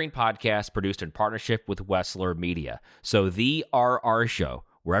Evergreen Podcast, produced in partnership with Wessler Media. So The RR Show,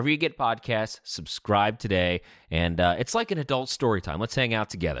 wherever you get podcasts, subscribe today. And it's like an adult story time. Let's hang out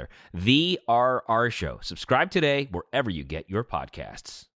together. The RR Show. Subscribe today wherever you get your podcasts.